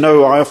Jesus. You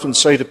know, I often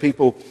say to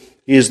people,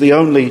 he is the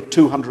only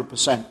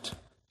 200%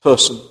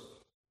 person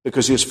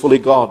because he is fully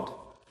God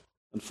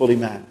and fully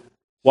man.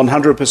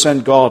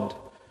 100% God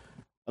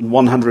and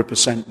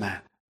 100%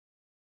 man.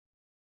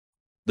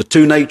 The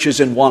two natures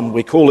in one.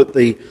 We call it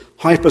the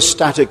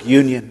hypostatic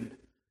union.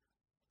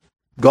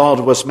 God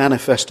was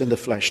manifest in the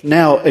flesh.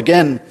 Now,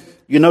 again,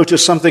 you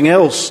notice something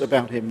else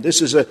about him.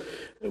 This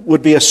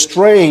would be a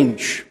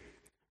strange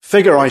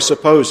figure, I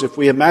suppose, if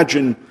we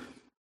imagine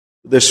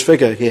this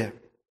figure here.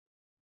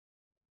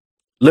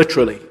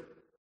 Literally.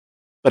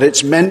 But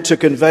it's meant to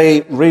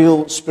convey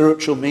real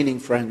spiritual meaning,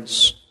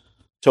 friends,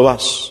 to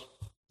us.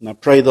 And I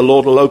pray the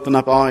Lord will open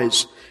up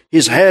eyes.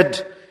 His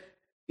head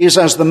is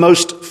as the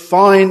most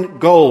fine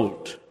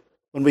gold.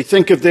 When we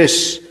think of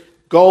this,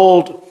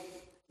 gold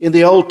in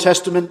the Old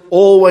Testament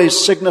always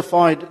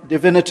signified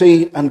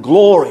divinity and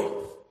glory.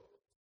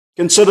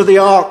 Consider the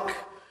ark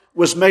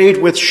was made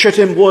with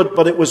shittim wood,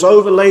 but it was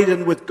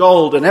overladen with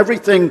gold, and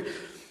everything,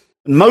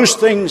 most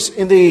things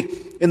in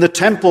the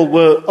temple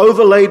were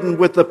overladen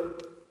with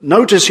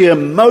notice here,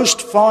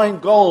 most fine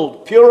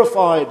gold,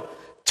 purified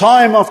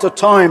time after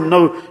time,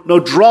 no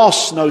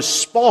dross, no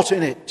spot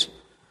in it.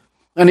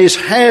 And his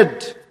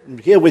head, and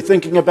here we're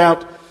thinking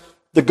about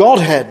the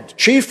Godhead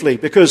chiefly,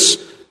 because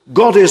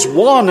God is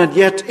one and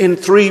yet in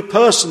three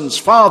persons,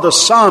 Father,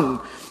 Son,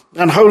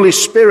 and Holy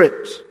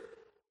Spirit.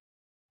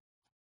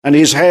 And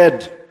his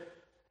head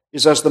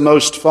is as the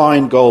most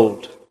fine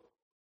gold.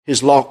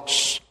 His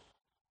locks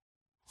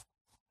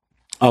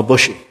are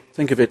bushy.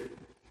 Think of it.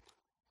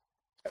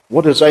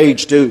 What does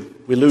age do?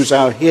 We lose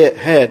our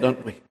hair,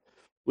 don't we?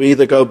 We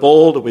either go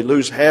bald or we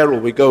lose hair or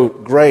we go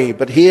grey.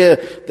 But here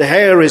the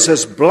hair is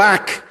as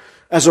black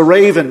as a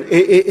raven.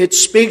 It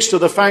speaks to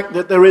the fact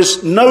that there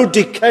is no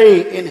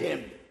decay in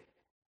him.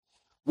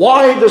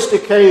 Why does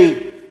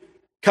decay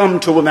come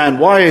to a man?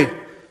 Why?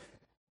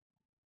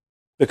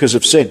 Because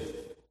of sin.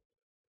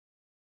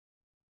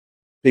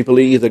 People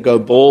either go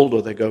bald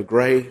or they go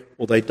grey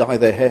or they dye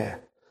their hair.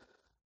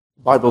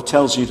 The Bible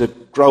tells you to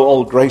grow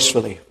old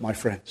gracefully, my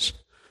friends.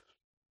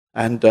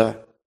 And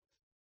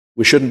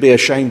we shouldn't be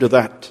ashamed of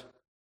that.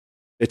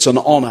 It's an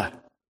honor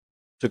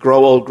to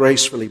grow old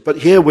gracefully. But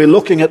here we're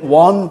looking at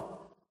one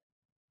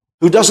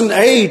who doesn't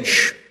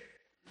age.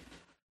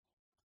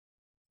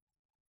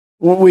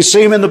 We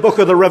see him in the book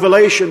of the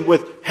Revelation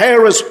with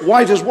hair as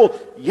white as wool.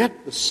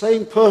 Yet the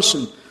same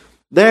person.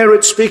 There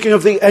it's speaking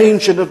of the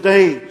Ancient of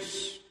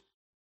Days.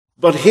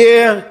 But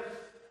here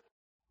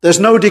there's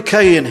no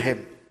decay in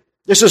him.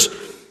 This is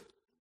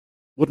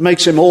what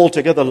makes him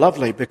altogether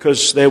lovely,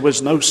 because there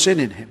was no sin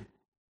in him.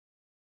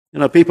 You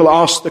know, people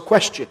ask the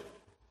question,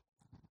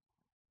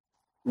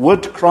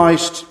 would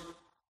Christ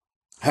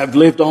have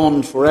lived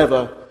on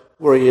forever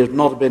were he had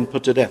not been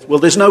put to death? Well,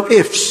 there's no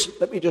ifs.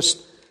 Let me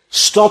just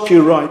stop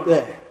you right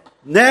there.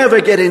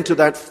 Never get into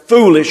that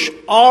foolish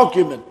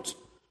argument.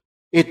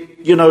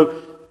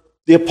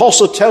 The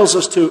apostle tells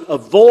us to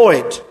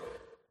avoid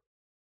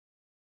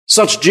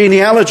such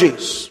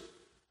genealogies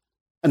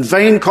and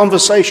vain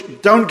conversation.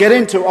 Don't get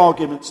into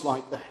arguments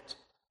like that.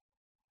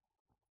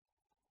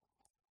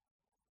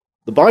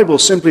 The Bible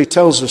simply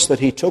tells us that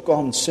he took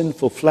on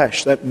sinful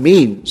flesh. That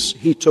means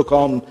he took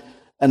on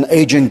an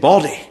aging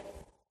body.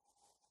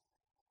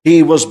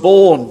 He was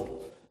born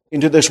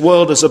into this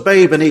world as a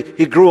babe, and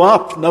he grew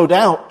up, no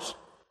doubt.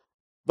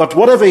 But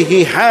whatever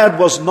he had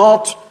was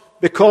not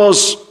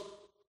because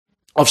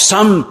of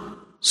some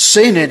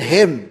sin in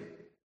him.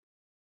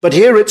 But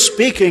here it's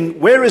speaking,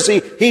 where is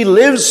he? He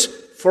lives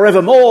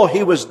forevermore.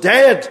 He was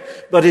dead,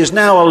 but is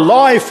now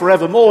alive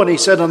forevermore. And he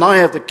said, and I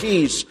have the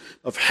keys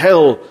of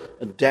hell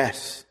and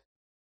death.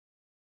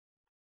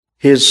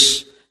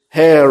 His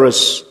hair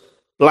as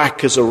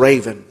black as a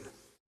raven.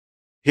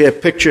 Here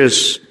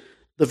pictures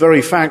the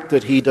very fact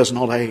that he does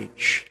not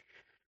age.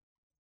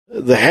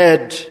 The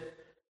head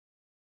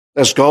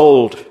as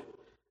gold,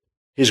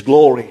 his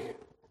glory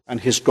and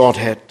his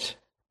Godhead.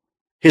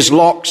 His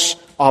locks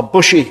are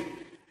bushy.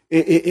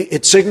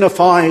 It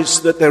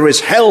signifies that there is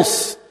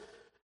health.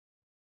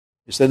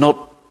 Is there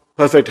not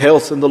perfect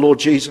health in the Lord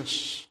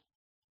Jesus?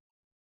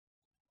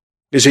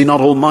 Is he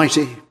not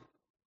almighty?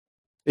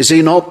 Is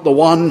he not the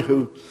one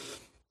who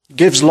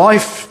gives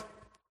life?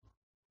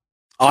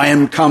 I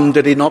am come,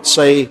 did he not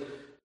say,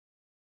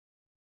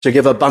 to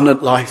give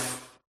abundant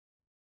life?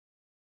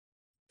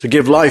 To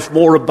give life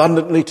more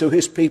abundantly to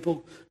his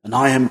people? And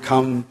I am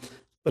come,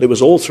 but it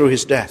was all through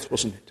his death,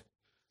 wasn't it?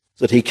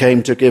 That he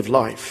came to give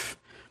life.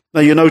 Now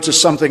you notice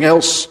something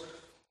else.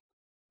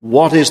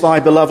 What is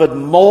thy beloved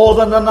more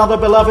than another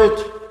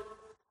beloved?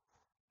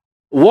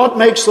 What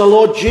makes the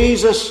Lord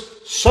Jesus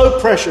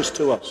so precious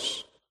to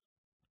us?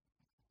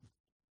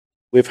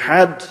 We've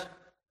had,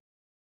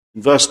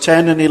 in verse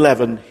 10 and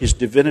 11, his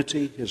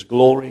divinity, his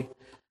glory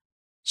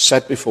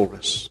set before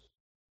us.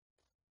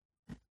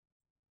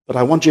 But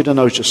I want you to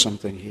notice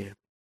something here.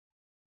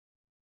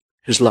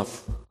 His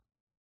love.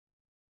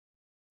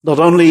 Not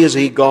only is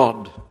he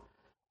God,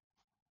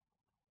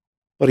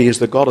 but he is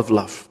the God of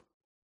love.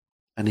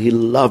 And he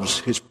loves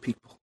his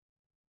people.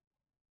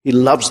 He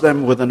loves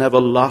them with an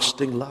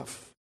everlasting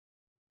love.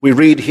 We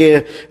read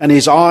here, and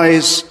his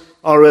eyes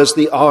are as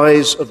the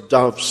eyes of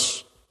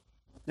doves.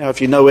 Now,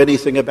 if you know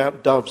anything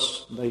about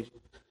doves, they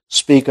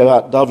speak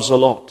about doves a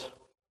lot.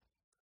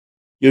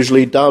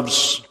 Usually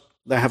doves,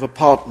 they have a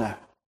partner.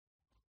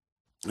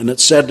 And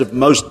it's said of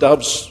most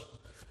doves,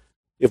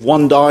 if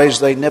one dies,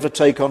 they never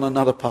take on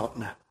another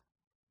partner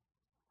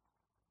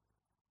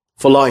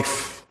for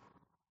life.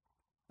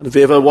 And have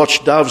you ever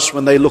watched doves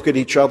when they look at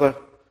each other?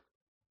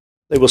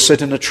 They will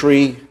sit in a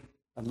tree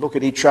and look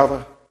at each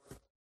other.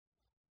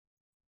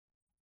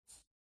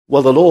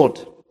 Well, the Lord,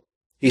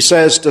 he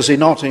says, does he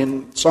not,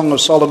 in Song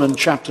of Solomon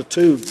chapter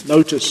 2,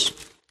 notice,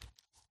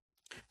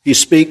 he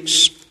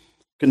speaks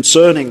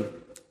concerning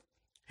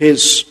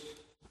his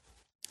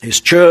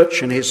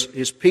church and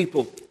his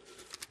people.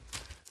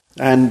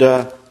 And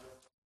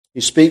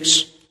he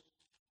speaks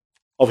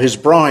of his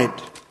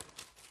bride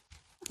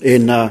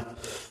in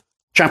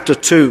chapter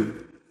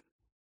 2.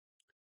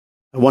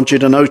 I want you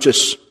to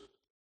notice,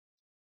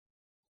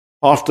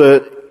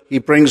 after he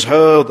brings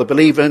her, the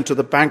believer, into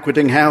the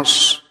banqueting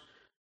house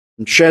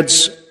and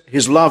sheds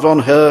his love on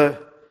her,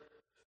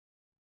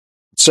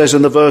 it says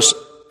in the verse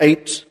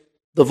 8,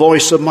 the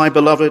voice of my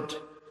beloved,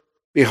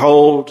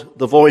 behold,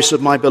 the voice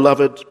of my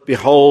beloved,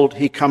 behold,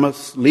 he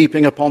cometh,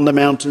 leaping upon the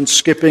mountains,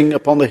 skipping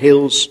upon the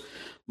hills.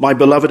 My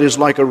beloved is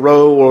like a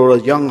roe or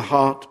a young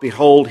hart.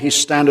 Behold, he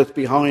standeth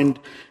behind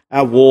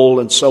our wall,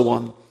 and so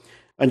on.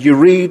 And you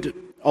read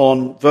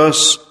on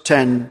verse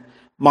 10,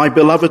 my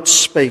beloved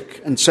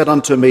spake and said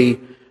unto me,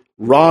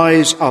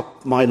 rise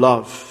up, my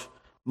love,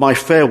 my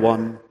fair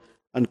one,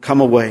 and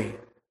come away.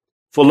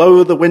 For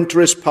lo, the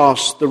winter is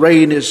past, the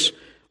rain is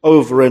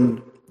over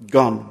and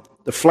gone.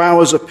 The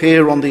flowers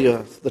appear on the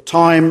earth. The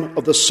time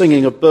of the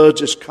singing of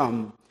birds is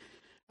come,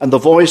 and the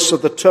voice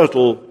of the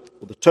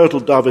turtle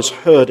dove is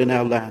heard in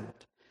our land.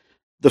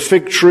 The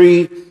fig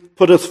tree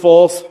putteth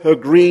forth her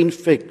green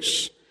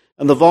figs,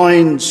 and the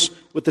vines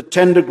with the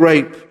tender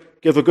grape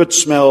give a good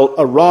smell.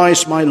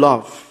 Arise, my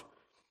love,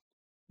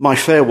 my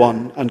fair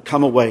one, and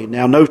come away.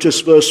 Now notice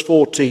verse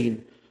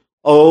 14.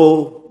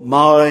 O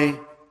my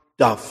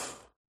dove.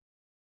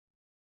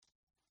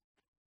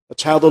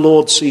 That's how the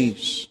Lord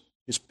sees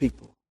his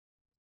people.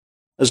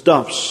 As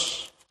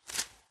doves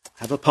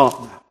have a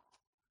partner.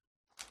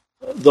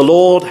 The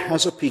Lord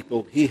has a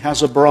people. He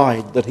has a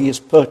bride that he has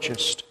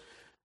purchased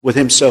with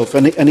himself.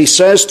 And he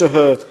says to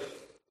her,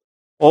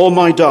 O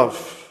my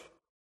dove,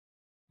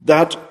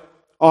 that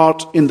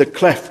art in the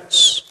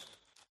clefts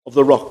of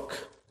the rock.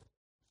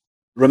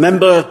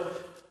 Remember,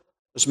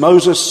 as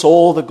Moses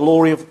saw the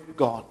glory of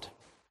God,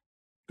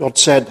 God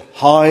said,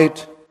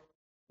 hide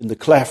in the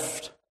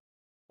cleft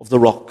of the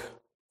rock,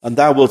 and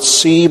thou wilt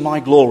see my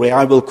glory.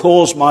 I will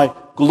cause my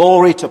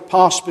glory to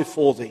pass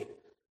before thee.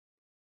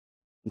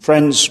 And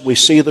friends, we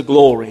see the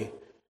glory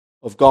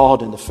of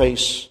God in the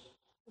face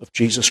of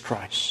Jesus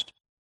Christ.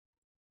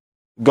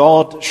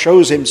 God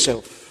shows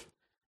himself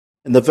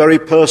in the very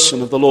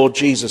person of the Lord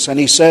Jesus, and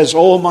he says,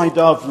 O my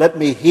dove, let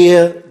me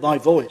hear thy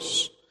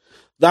voice.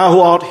 Thou who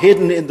art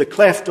hidden in the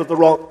cleft of the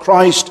rock,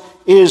 Christ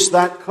is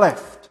that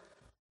cleft.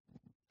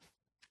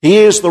 He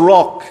is the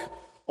rock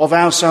of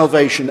our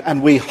salvation,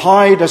 and we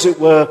hide, as it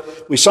were.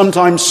 We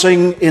sometimes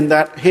sing in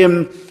that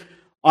hymn,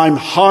 I'm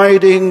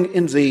hiding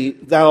in thee,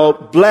 thou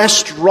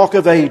blessed rock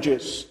of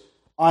ages.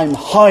 I'm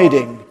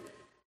hiding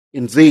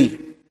in thee.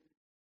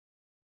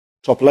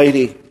 Top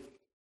lady,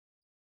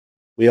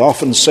 we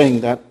often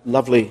sing that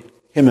lovely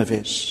hymn of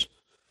his.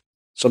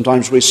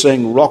 Sometimes we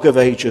sing, Rock of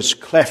Ages,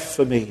 cleft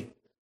for me,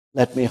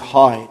 let me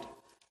hide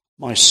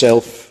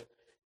myself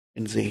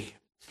in thee.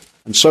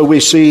 And so we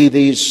see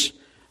these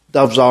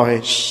dove's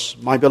eyes.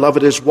 My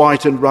beloved is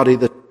white and ruddy,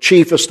 the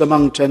chiefest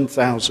among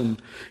 10,000.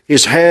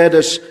 His hair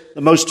is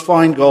the most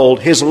fine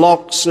gold, his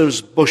locks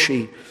as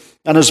bushy,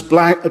 and as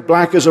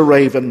black as a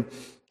raven.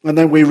 And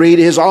then we read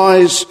his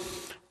eyes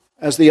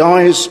as the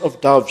eyes of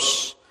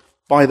doves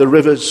by the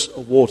rivers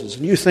of waters.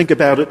 And you think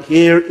about it,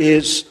 here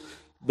is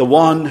the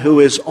one who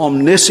is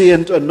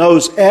omniscient and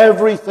knows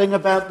everything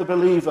about the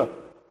believer.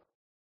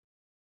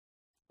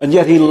 And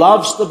yet he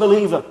loves the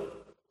believer.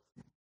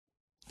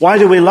 Why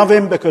do we love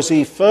him? Because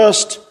he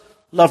first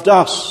loved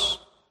us.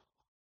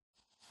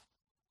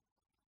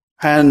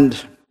 And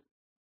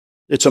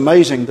it's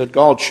amazing that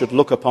God should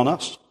look upon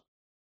us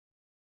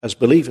as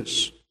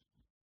believers.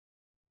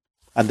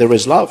 And there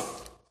is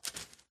love.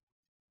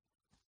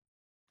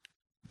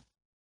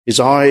 His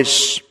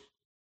eyes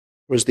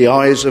were as the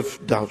eyes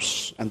of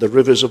doves, and the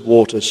rivers of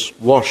waters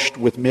washed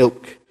with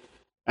milk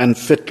and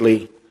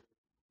fitly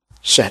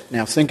set.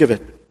 Now think of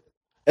it.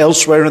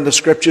 Elsewhere in the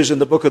scriptures, in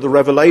the book of the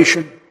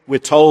Revelation, we're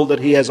told that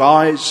he has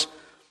eyes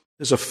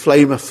as a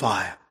flame of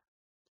fire,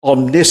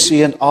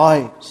 omniscient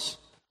eyes,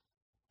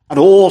 and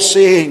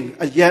all-seeing.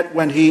 And yet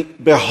when he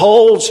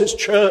beholds his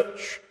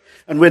church,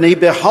 and when he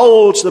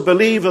beholds the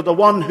believer, the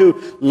one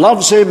who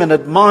loves him and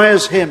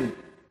admires him,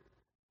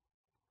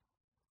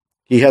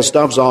 he has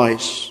dove's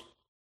eyes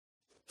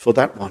for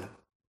that one.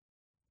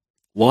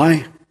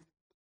 Why?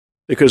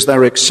 Because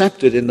they're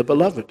accepted in the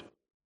beloved.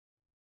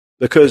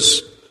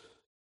 Because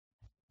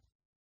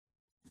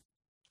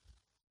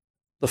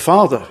the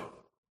Father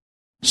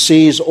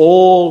sees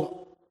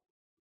all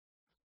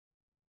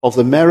of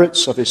the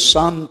merits of his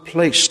Son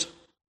placed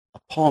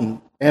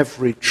upon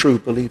every true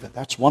believer.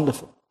 That's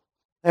wonderful.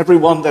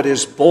 Everyone that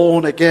is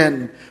born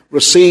again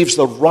receives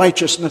the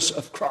righteousness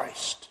of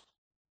Christ.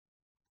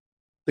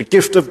 The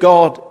gift of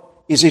God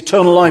is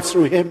eternal life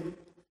through him.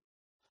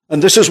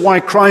 And this is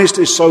why Christ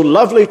is so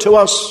lovely to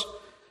us,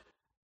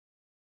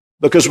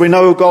 because we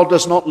know God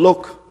does not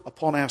look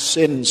upon our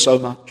sin so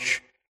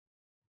much,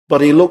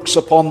 but he looks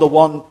upon the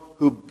one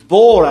who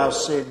bore our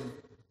sin.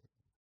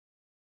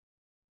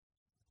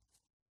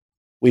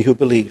 We who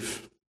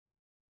believe,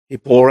 he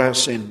bore our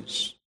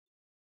sins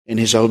in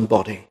his own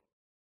body.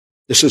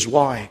 This is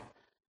why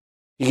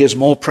he is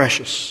more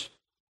precious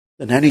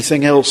than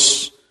anything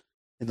else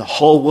in the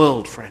whole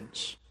world,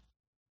 friends.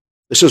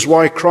 This is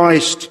why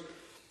Christ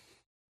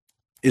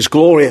is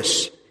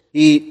glorious.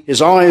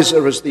 His eyes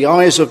are as the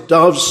eyes of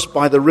doves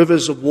by the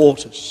rivers of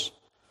waters,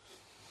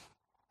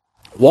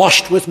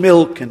 washed with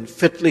milk and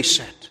fitly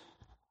set,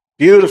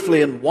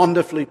 beautifully and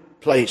wonderfully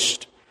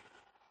placed.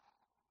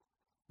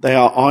 They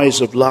are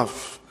eyes of love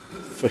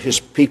for his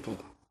people.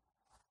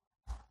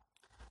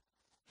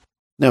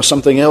 Now,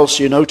 something else,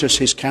 you notice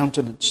his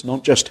countenance,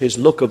 not just his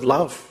look of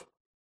love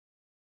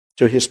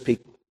to his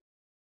people.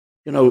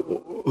 You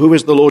know, who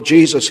is the Lord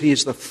Jesus? He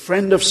is the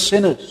friend of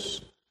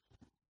sinners.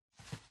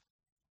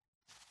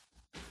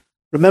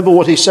 Remember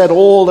what he said,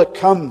 all that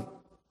come.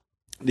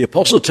 The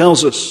apostle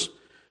tells us,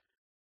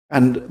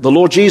 and the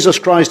Lord Jesus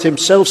Christ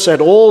himself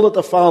said, all that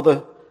the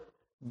Father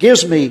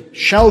gives me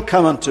shall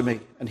come unto me,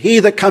 and he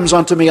that comes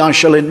unto me I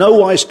shall in no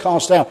wise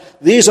cast out.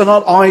 These are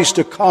not eyes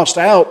to cast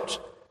out,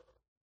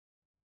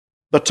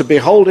 but to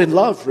behold in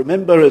love.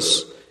 Remember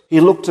as he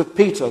looked at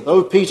Peter,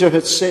 though Peter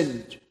had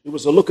sinned, it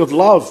was a look of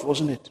love,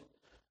 wasn't it?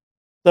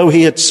 Though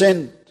he had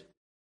sinned,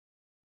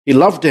 he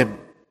loved him.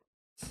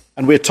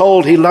 And we're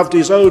told he loved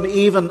his own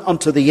even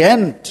unto the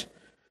end.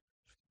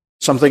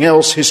 Something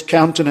else, his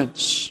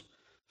countenance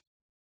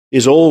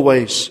is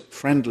always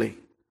friendly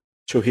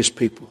to his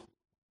people.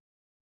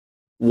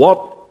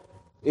 What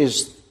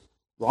is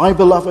thy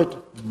beloved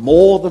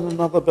more than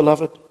another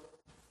beloved?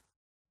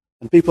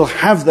 And people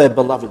have their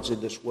beloveds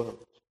in this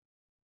world.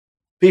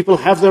 People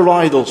have their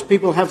idols.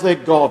 People have their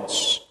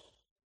gods.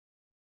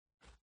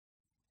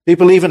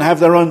 People even have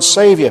their own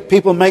savior.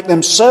 People make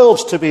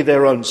themselves to be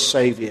their own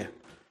savior.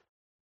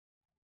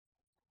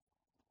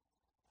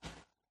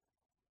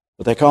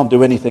 But they can't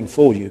do anything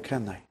for you,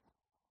 can they?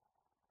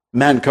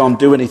 Man can't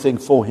do anything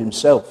for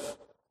himself.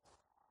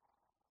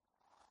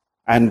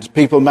 And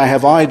people may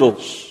have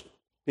idols.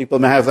 People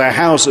may have their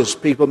houses.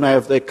 People may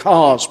have their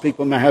cars.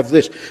 People may have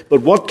this.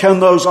 But what can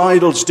those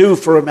idols do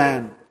for a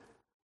man?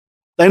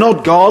 They're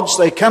not gods.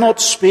 They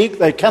cannot speak.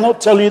 They cannot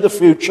tell you the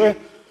future.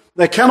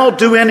 They cannot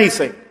do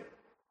anything.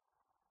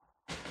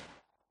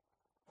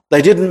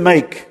 They didn't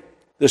make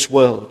this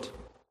world,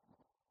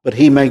 but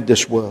he made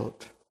this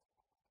world.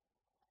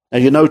 Now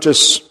you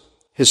notice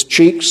his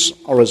cheeks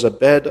are as a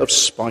bed of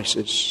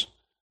spices,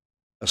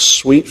 as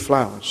sweet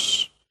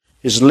flowers.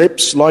 His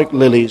lips like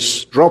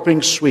lilies,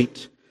 dropping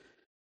sweet,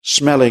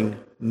 smelling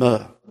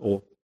myrrh,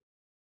 or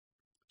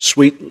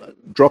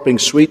dropping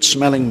sweet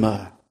smelling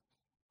myrrh.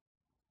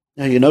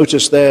 Now you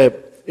notice there,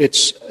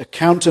 it's a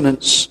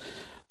countenance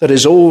that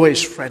is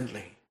always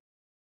friendly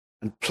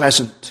and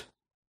pleasant.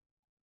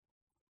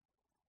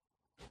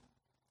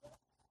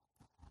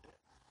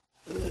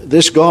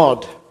 This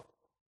God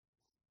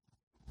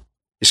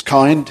is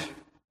kind.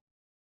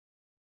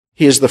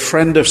 He is the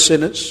friend of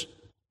sinners.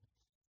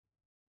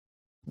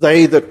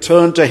 They that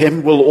turn to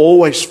him will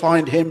always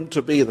find him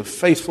to be the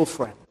faithful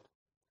friend.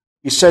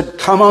 He said,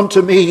 come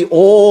unto me,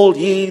 all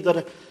ye that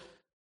are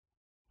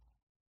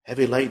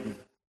heavy laden.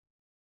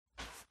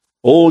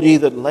 All ye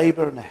that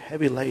labor and are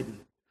heavy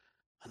laden,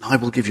 and I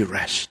will give you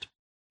rest.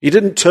 He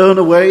didn't turn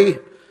away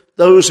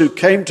those who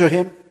came to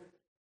him.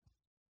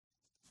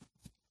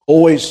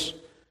 Always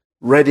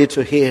ready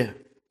to hear.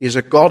 He is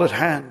a God at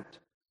hand.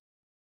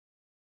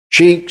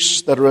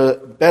 Cheeks that are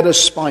better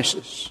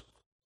spices.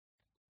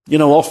 You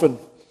know, often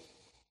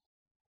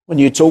when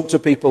you talk to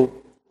people,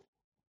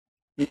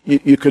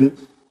 you can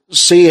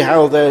see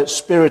how their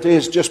spirit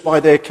is just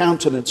by their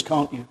countenance,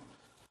 can't you?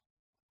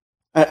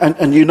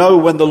 And you know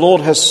when the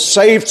Lord has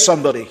saved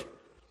somebody.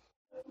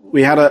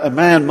 We had a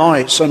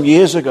man, some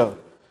years ago.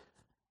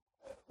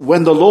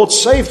 When the Lord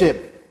saved him,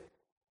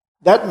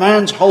 that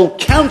man's whole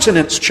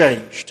countenance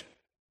changed.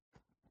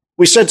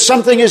 We said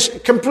something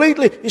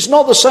he's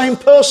not the same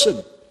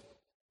person.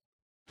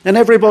 And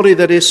everybody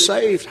that is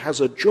saved has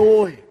a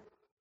joy.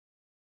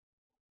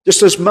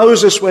 Just as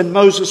Moses, when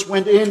Moses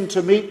went in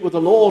to meet with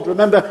the Lord,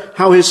 remember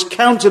how his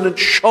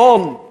countenance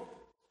shone.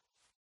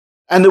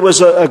 And there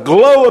was a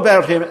glow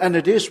about him, and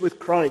it is with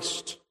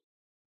Christ.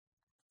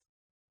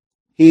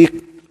 He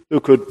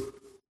who could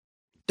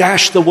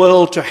dash the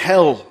world to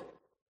hell.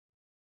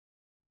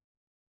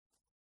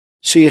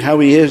 See how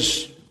he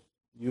is.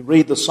 You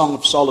read the Song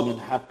of Solomon,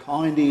 how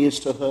kind he is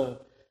to her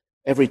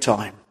every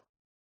time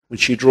when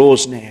she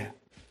draws near.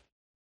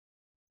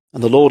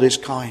 And the Lord is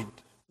kind,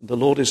 and the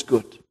Lord is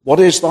good. What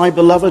is thy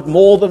beloved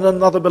more than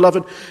another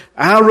beloved?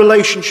 Our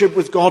relationship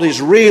with God is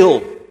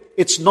real.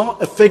 It's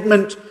not a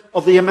figment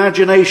of the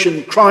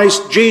imagination.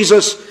 Christ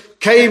Jesus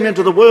came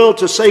into the world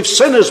to save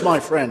sinners,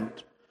 my friend.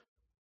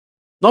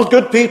 Not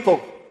good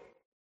people.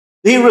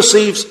 He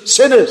receives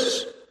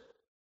sinners.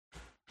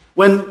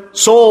 When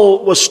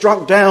Saul was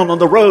struck down on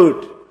the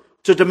road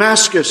to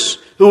Damascus,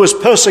 who was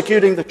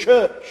persecuting the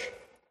church,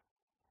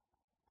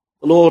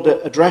 the Lord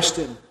addressed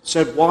him,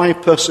 said, "Why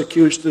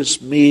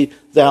persecutest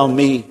thou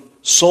me,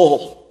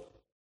 Saul?"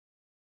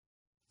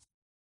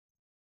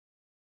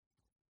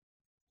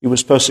 He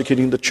was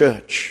persecuting the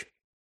church,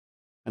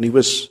 and he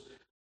was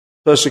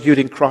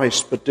persecuting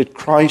Christ. But did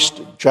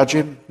Christ judge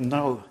him?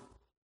 No.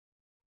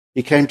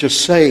 He came to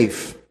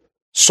save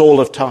Saul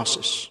of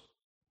Tarsus.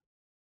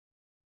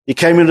 He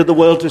came into the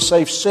world to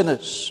save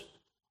sinners.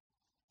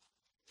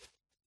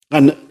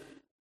 And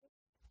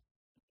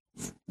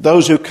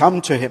those who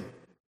come to him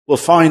will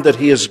find that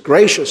he is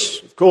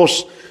gracious. Of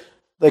course,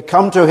 they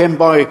come to him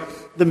by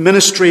the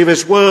ministry of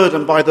his word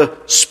and by the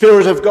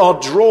Spirit of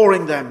God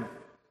drawing them.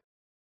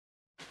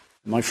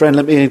 My friend,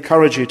 let me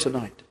encourage you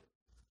tonight.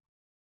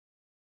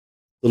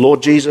 The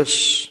Lord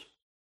Jesus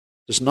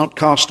does not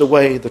cast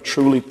away the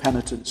truly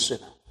penitent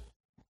sinner,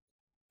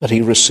 but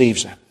he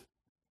receives them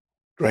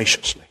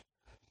graciously.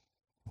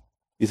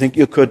 You think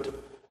you could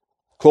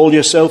call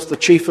yourself the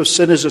chief of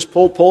sinners as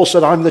Paul? Paul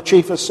said, "I'm the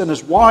chief of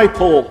sinners." Why,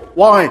 Paul?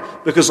 Why?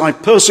 Because I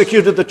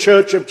persecuted the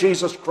church of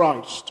Jesus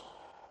Christ.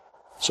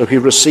 So he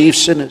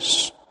receives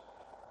sinners.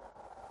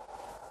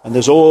 And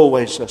there's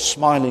always a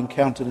smiling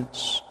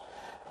countenance.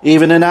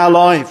 Even in our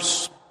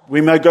lives, we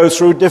may go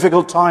through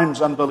difficult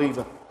times,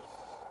 unbeliever.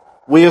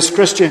 We as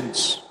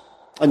Christians,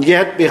 and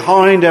yet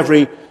behind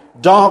every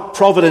dark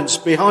providence,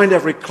 behind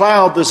every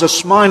cloud, there's a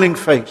smiling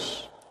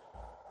face.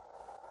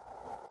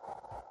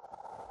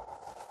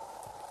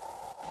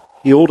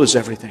 He orders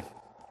everything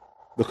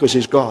because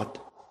he's God.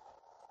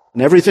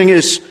 And everything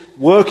is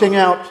working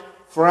out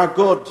for our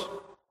good.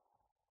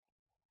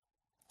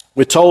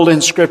 We're told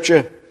in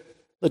Scripture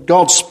that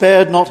God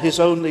spared not his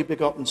only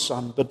begotten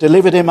Son, but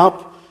delivered him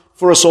up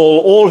for us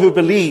all who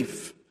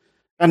believe.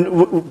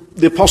 And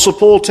the Apostle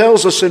Paul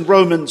tells us in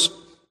Romans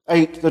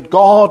 8 that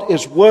God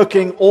is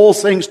working all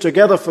things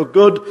together for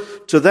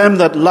good to them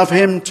that love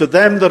him, to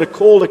them that are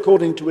called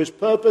according to his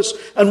purpose.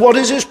 And what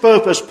is his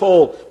purpose,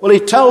 Paul? Well, he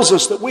tells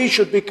us that we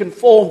should be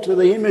conformed to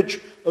the image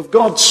of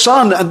God's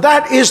Son, and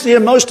that is the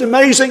most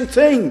amazing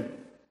thing.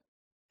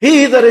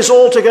 He that is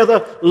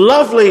altogether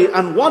lovely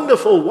and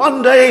wonderful,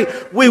 one day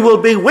we will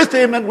be with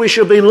him and we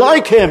shall be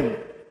like him.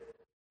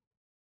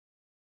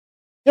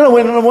 You know,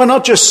 we're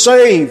not just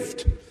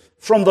saved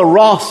from the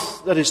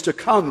wrath that is to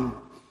come,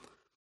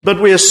 but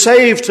we are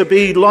saved to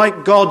be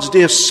like God's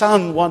dear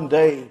Son one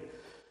day.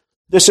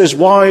 This is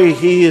why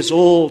he is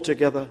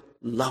altogether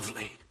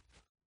lovely.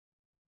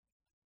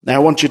 Now I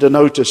want you to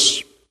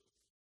notice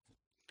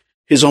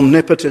his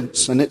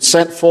omnipotence, and it's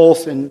set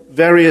forth in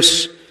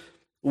various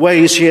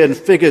ways here in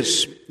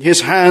figures.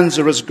 His hands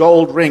are as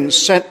gold rings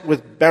set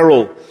with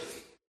beryl.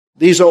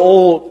 These are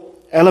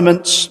all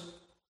elements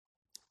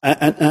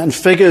and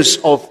figures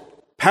of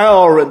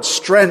power and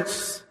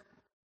strength.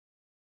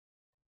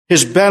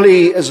 His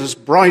belly is as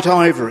bright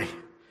ivory,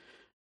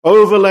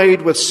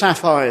 overlaid with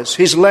sapphires.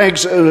 His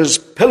legs are as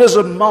pillars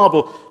of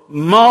marble.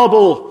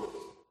 Marble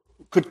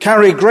could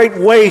carry great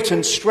weight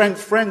and strength.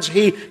 Friends,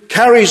 he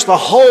carries the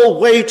whole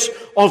weight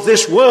of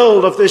this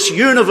world, of this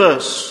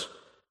universe.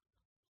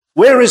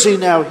 Where is he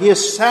now? He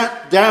has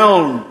sat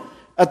down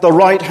at the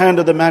right hand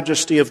of the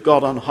majesty of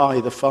God on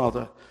high, the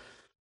Father.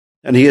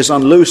 And he is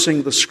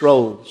unloosing the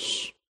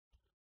scrolls.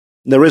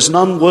 There is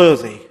none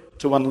worthy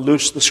to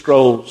unloose the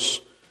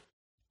scrolls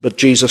but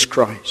Jesus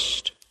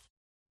Christ.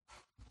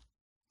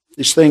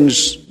 These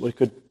things, we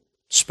could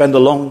spend a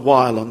long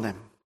while on them.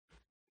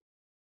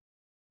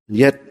 And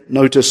yet,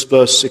 notice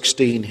verse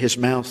 16, his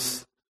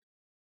mouth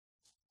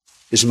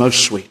is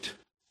most sweet.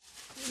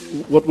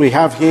 What we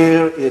have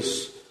here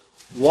is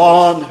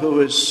one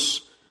who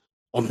is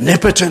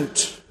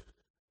omnipotent,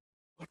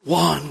 but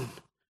one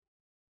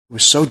who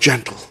is so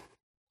gentle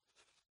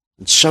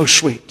and so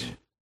sweet,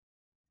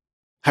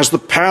 has the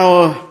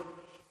power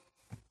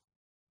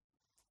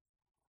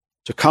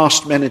to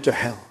cast men into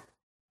hell.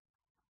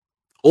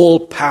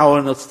 All power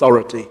and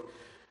authority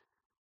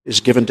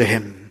is given to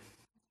him,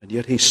 and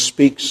yet he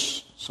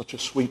speaks such a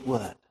sweet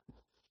word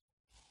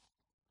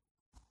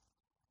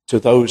to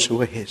those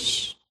who are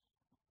his.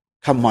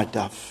 Come, my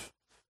dove,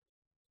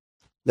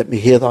 let me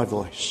hear thy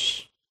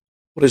voice.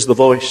 What is the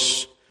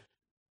voice?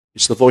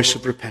 It's the voice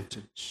of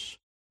repentance.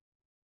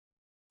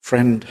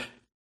 Friend,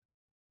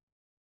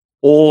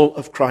 all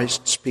of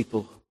Christ's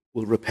people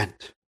will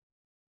repent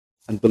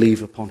and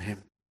believe upon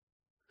him.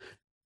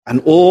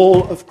 And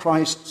all of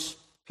Christ's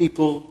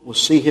people will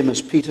see him,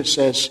 as Peter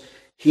says,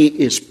 he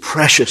is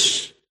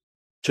precious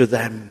to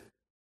them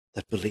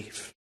that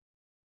believe.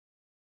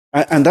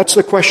 And that's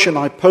the question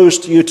I pose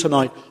to you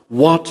tonight.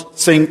 What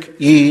think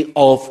ye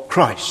of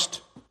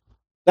Christ?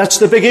 That's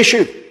the big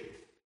issue.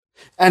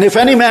 And if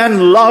any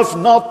man love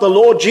not the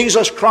Lord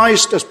Jesus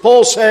Christ, as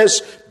Paul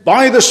says,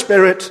 by the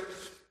Spirit,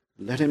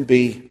 let him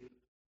be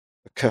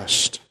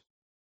accursed.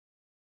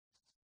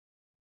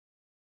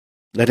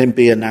 Let him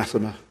be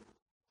anathema.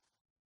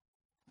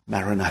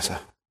 Maranatha.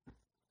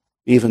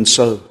 Even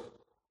so,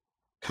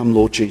 come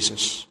Lord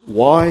Jesus.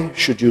 Why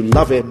should you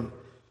love him?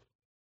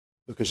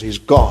 Because he's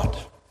God.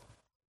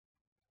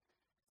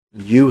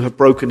 And you have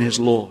broken his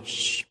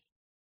laws.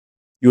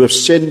 You have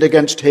sinned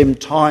against him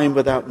time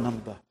without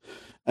number.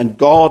 And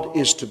God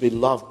is to be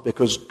loved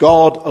because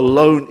God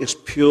alone is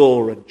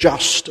pure and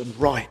just and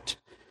right.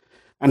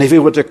 And if he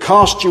were to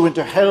cast you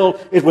into hell,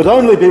 it would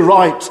only be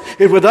right.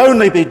 It would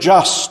only be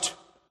just.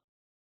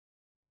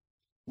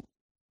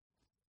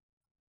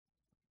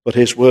 But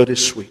his word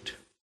is sweet.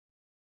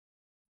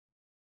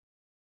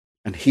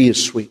 And he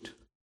is sweet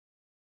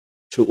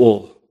to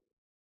all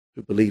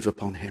who believe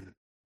upon him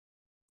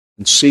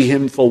and see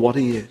him for what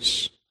he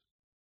is,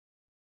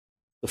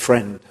 the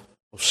friend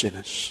of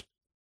sinners.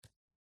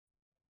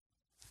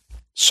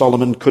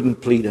 Solomon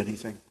couldn't plead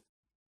anything.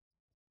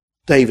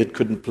 David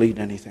couldn't plead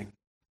anything.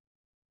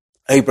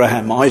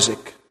 Abraham,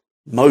 Isaac,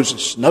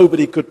 Moses,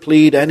 nobody could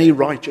plead any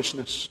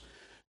righteousness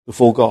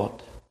before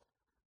God,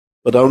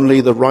 but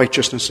only the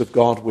righteousness of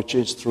God which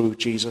is through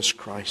Jesus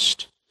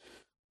Christ.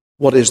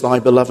 What is thy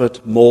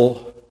beloved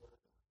more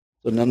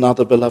than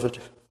another beloved?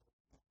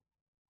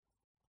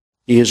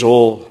 He is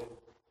all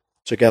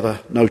together,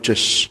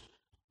 notice,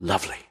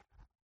 lovely.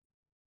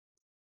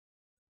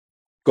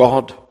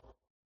 God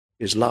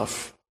is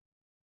love,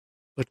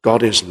 but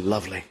God is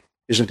lovely,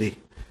 isn't he?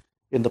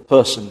 In the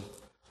person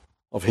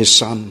of his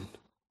Son,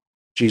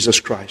 Jesus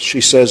Christ.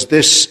 She says,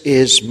 this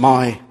is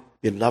my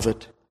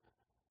beloved.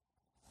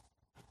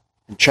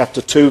 In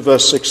chapter 2,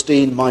 verse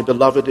 16, my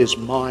beloved is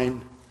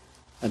mine,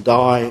 and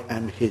I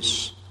am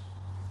his.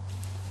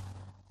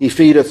 He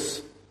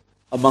feedeth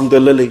among the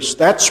lilies.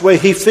 That's where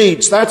he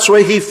feeds. That's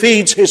where he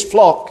feeds his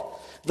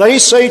flock. They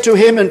say to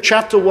him in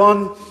chapter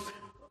 1,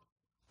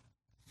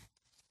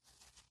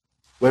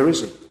 where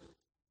is he?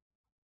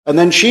 And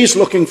then she's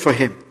looking for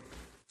him.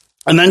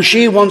 And then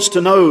she wants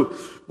to know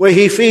where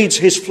he feeds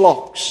his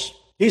flocks.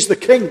 He's the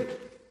king.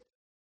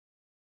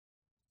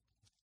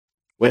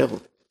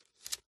 Well,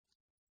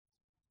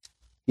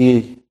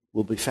 he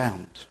will be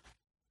found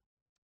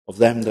of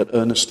them that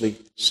earnestly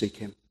seek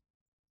him.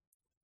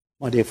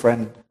 My dear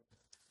friend,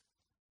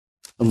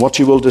 and what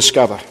you will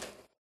discover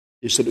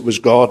is that it was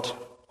God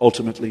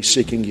ultimately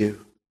seeking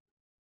you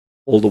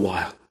all the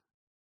while.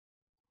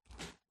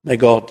 May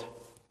God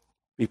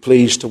be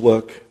pleased to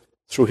work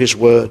through his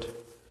word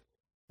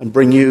and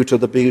bring you to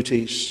the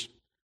beauties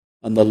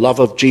and the love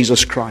of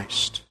Jesus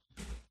Christ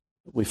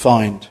that we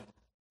find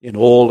in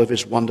all of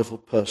his wonderful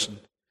person.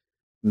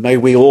 May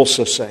we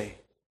also say,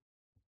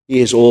 he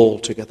is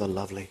altogether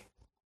lovely.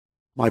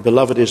 My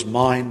beloved is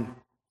mine,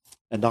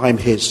 and I'm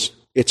his.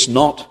 It's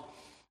not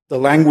the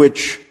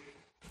language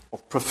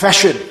of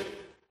profession.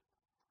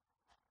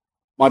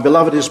 My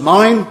beloved is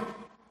mine,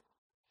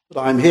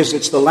 but I'm his.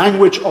 It's the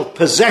language of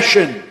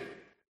possession.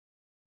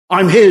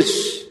 I'm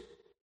his.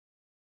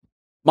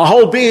 My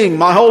whole being,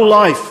 my whole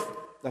life.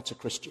 That's a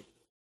Christian.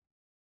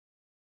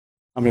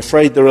 I'm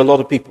afraid there are a lot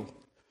of people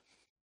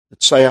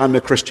that say, I'm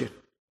a Christian.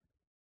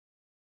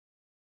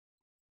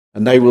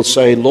 And they will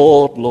say,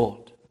 Lord,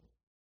 Lord,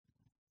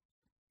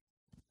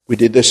 we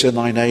did this in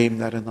thy name,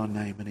 that in thy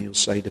name. And he'll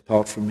say,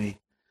 depart from me.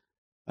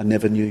 I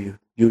never knew you.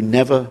 You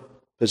never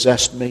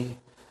possessed me.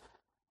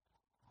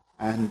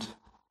 And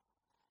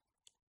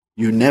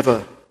you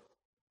never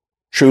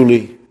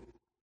truly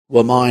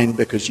were mine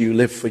because you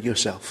live for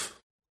yourself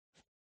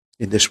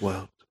in this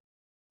world.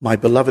 My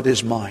beloved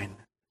is mine,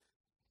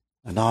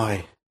 and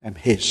I am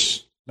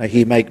his. May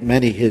he make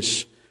many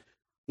his,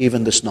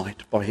 even this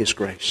night, by his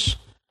grace.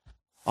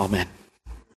 Amen.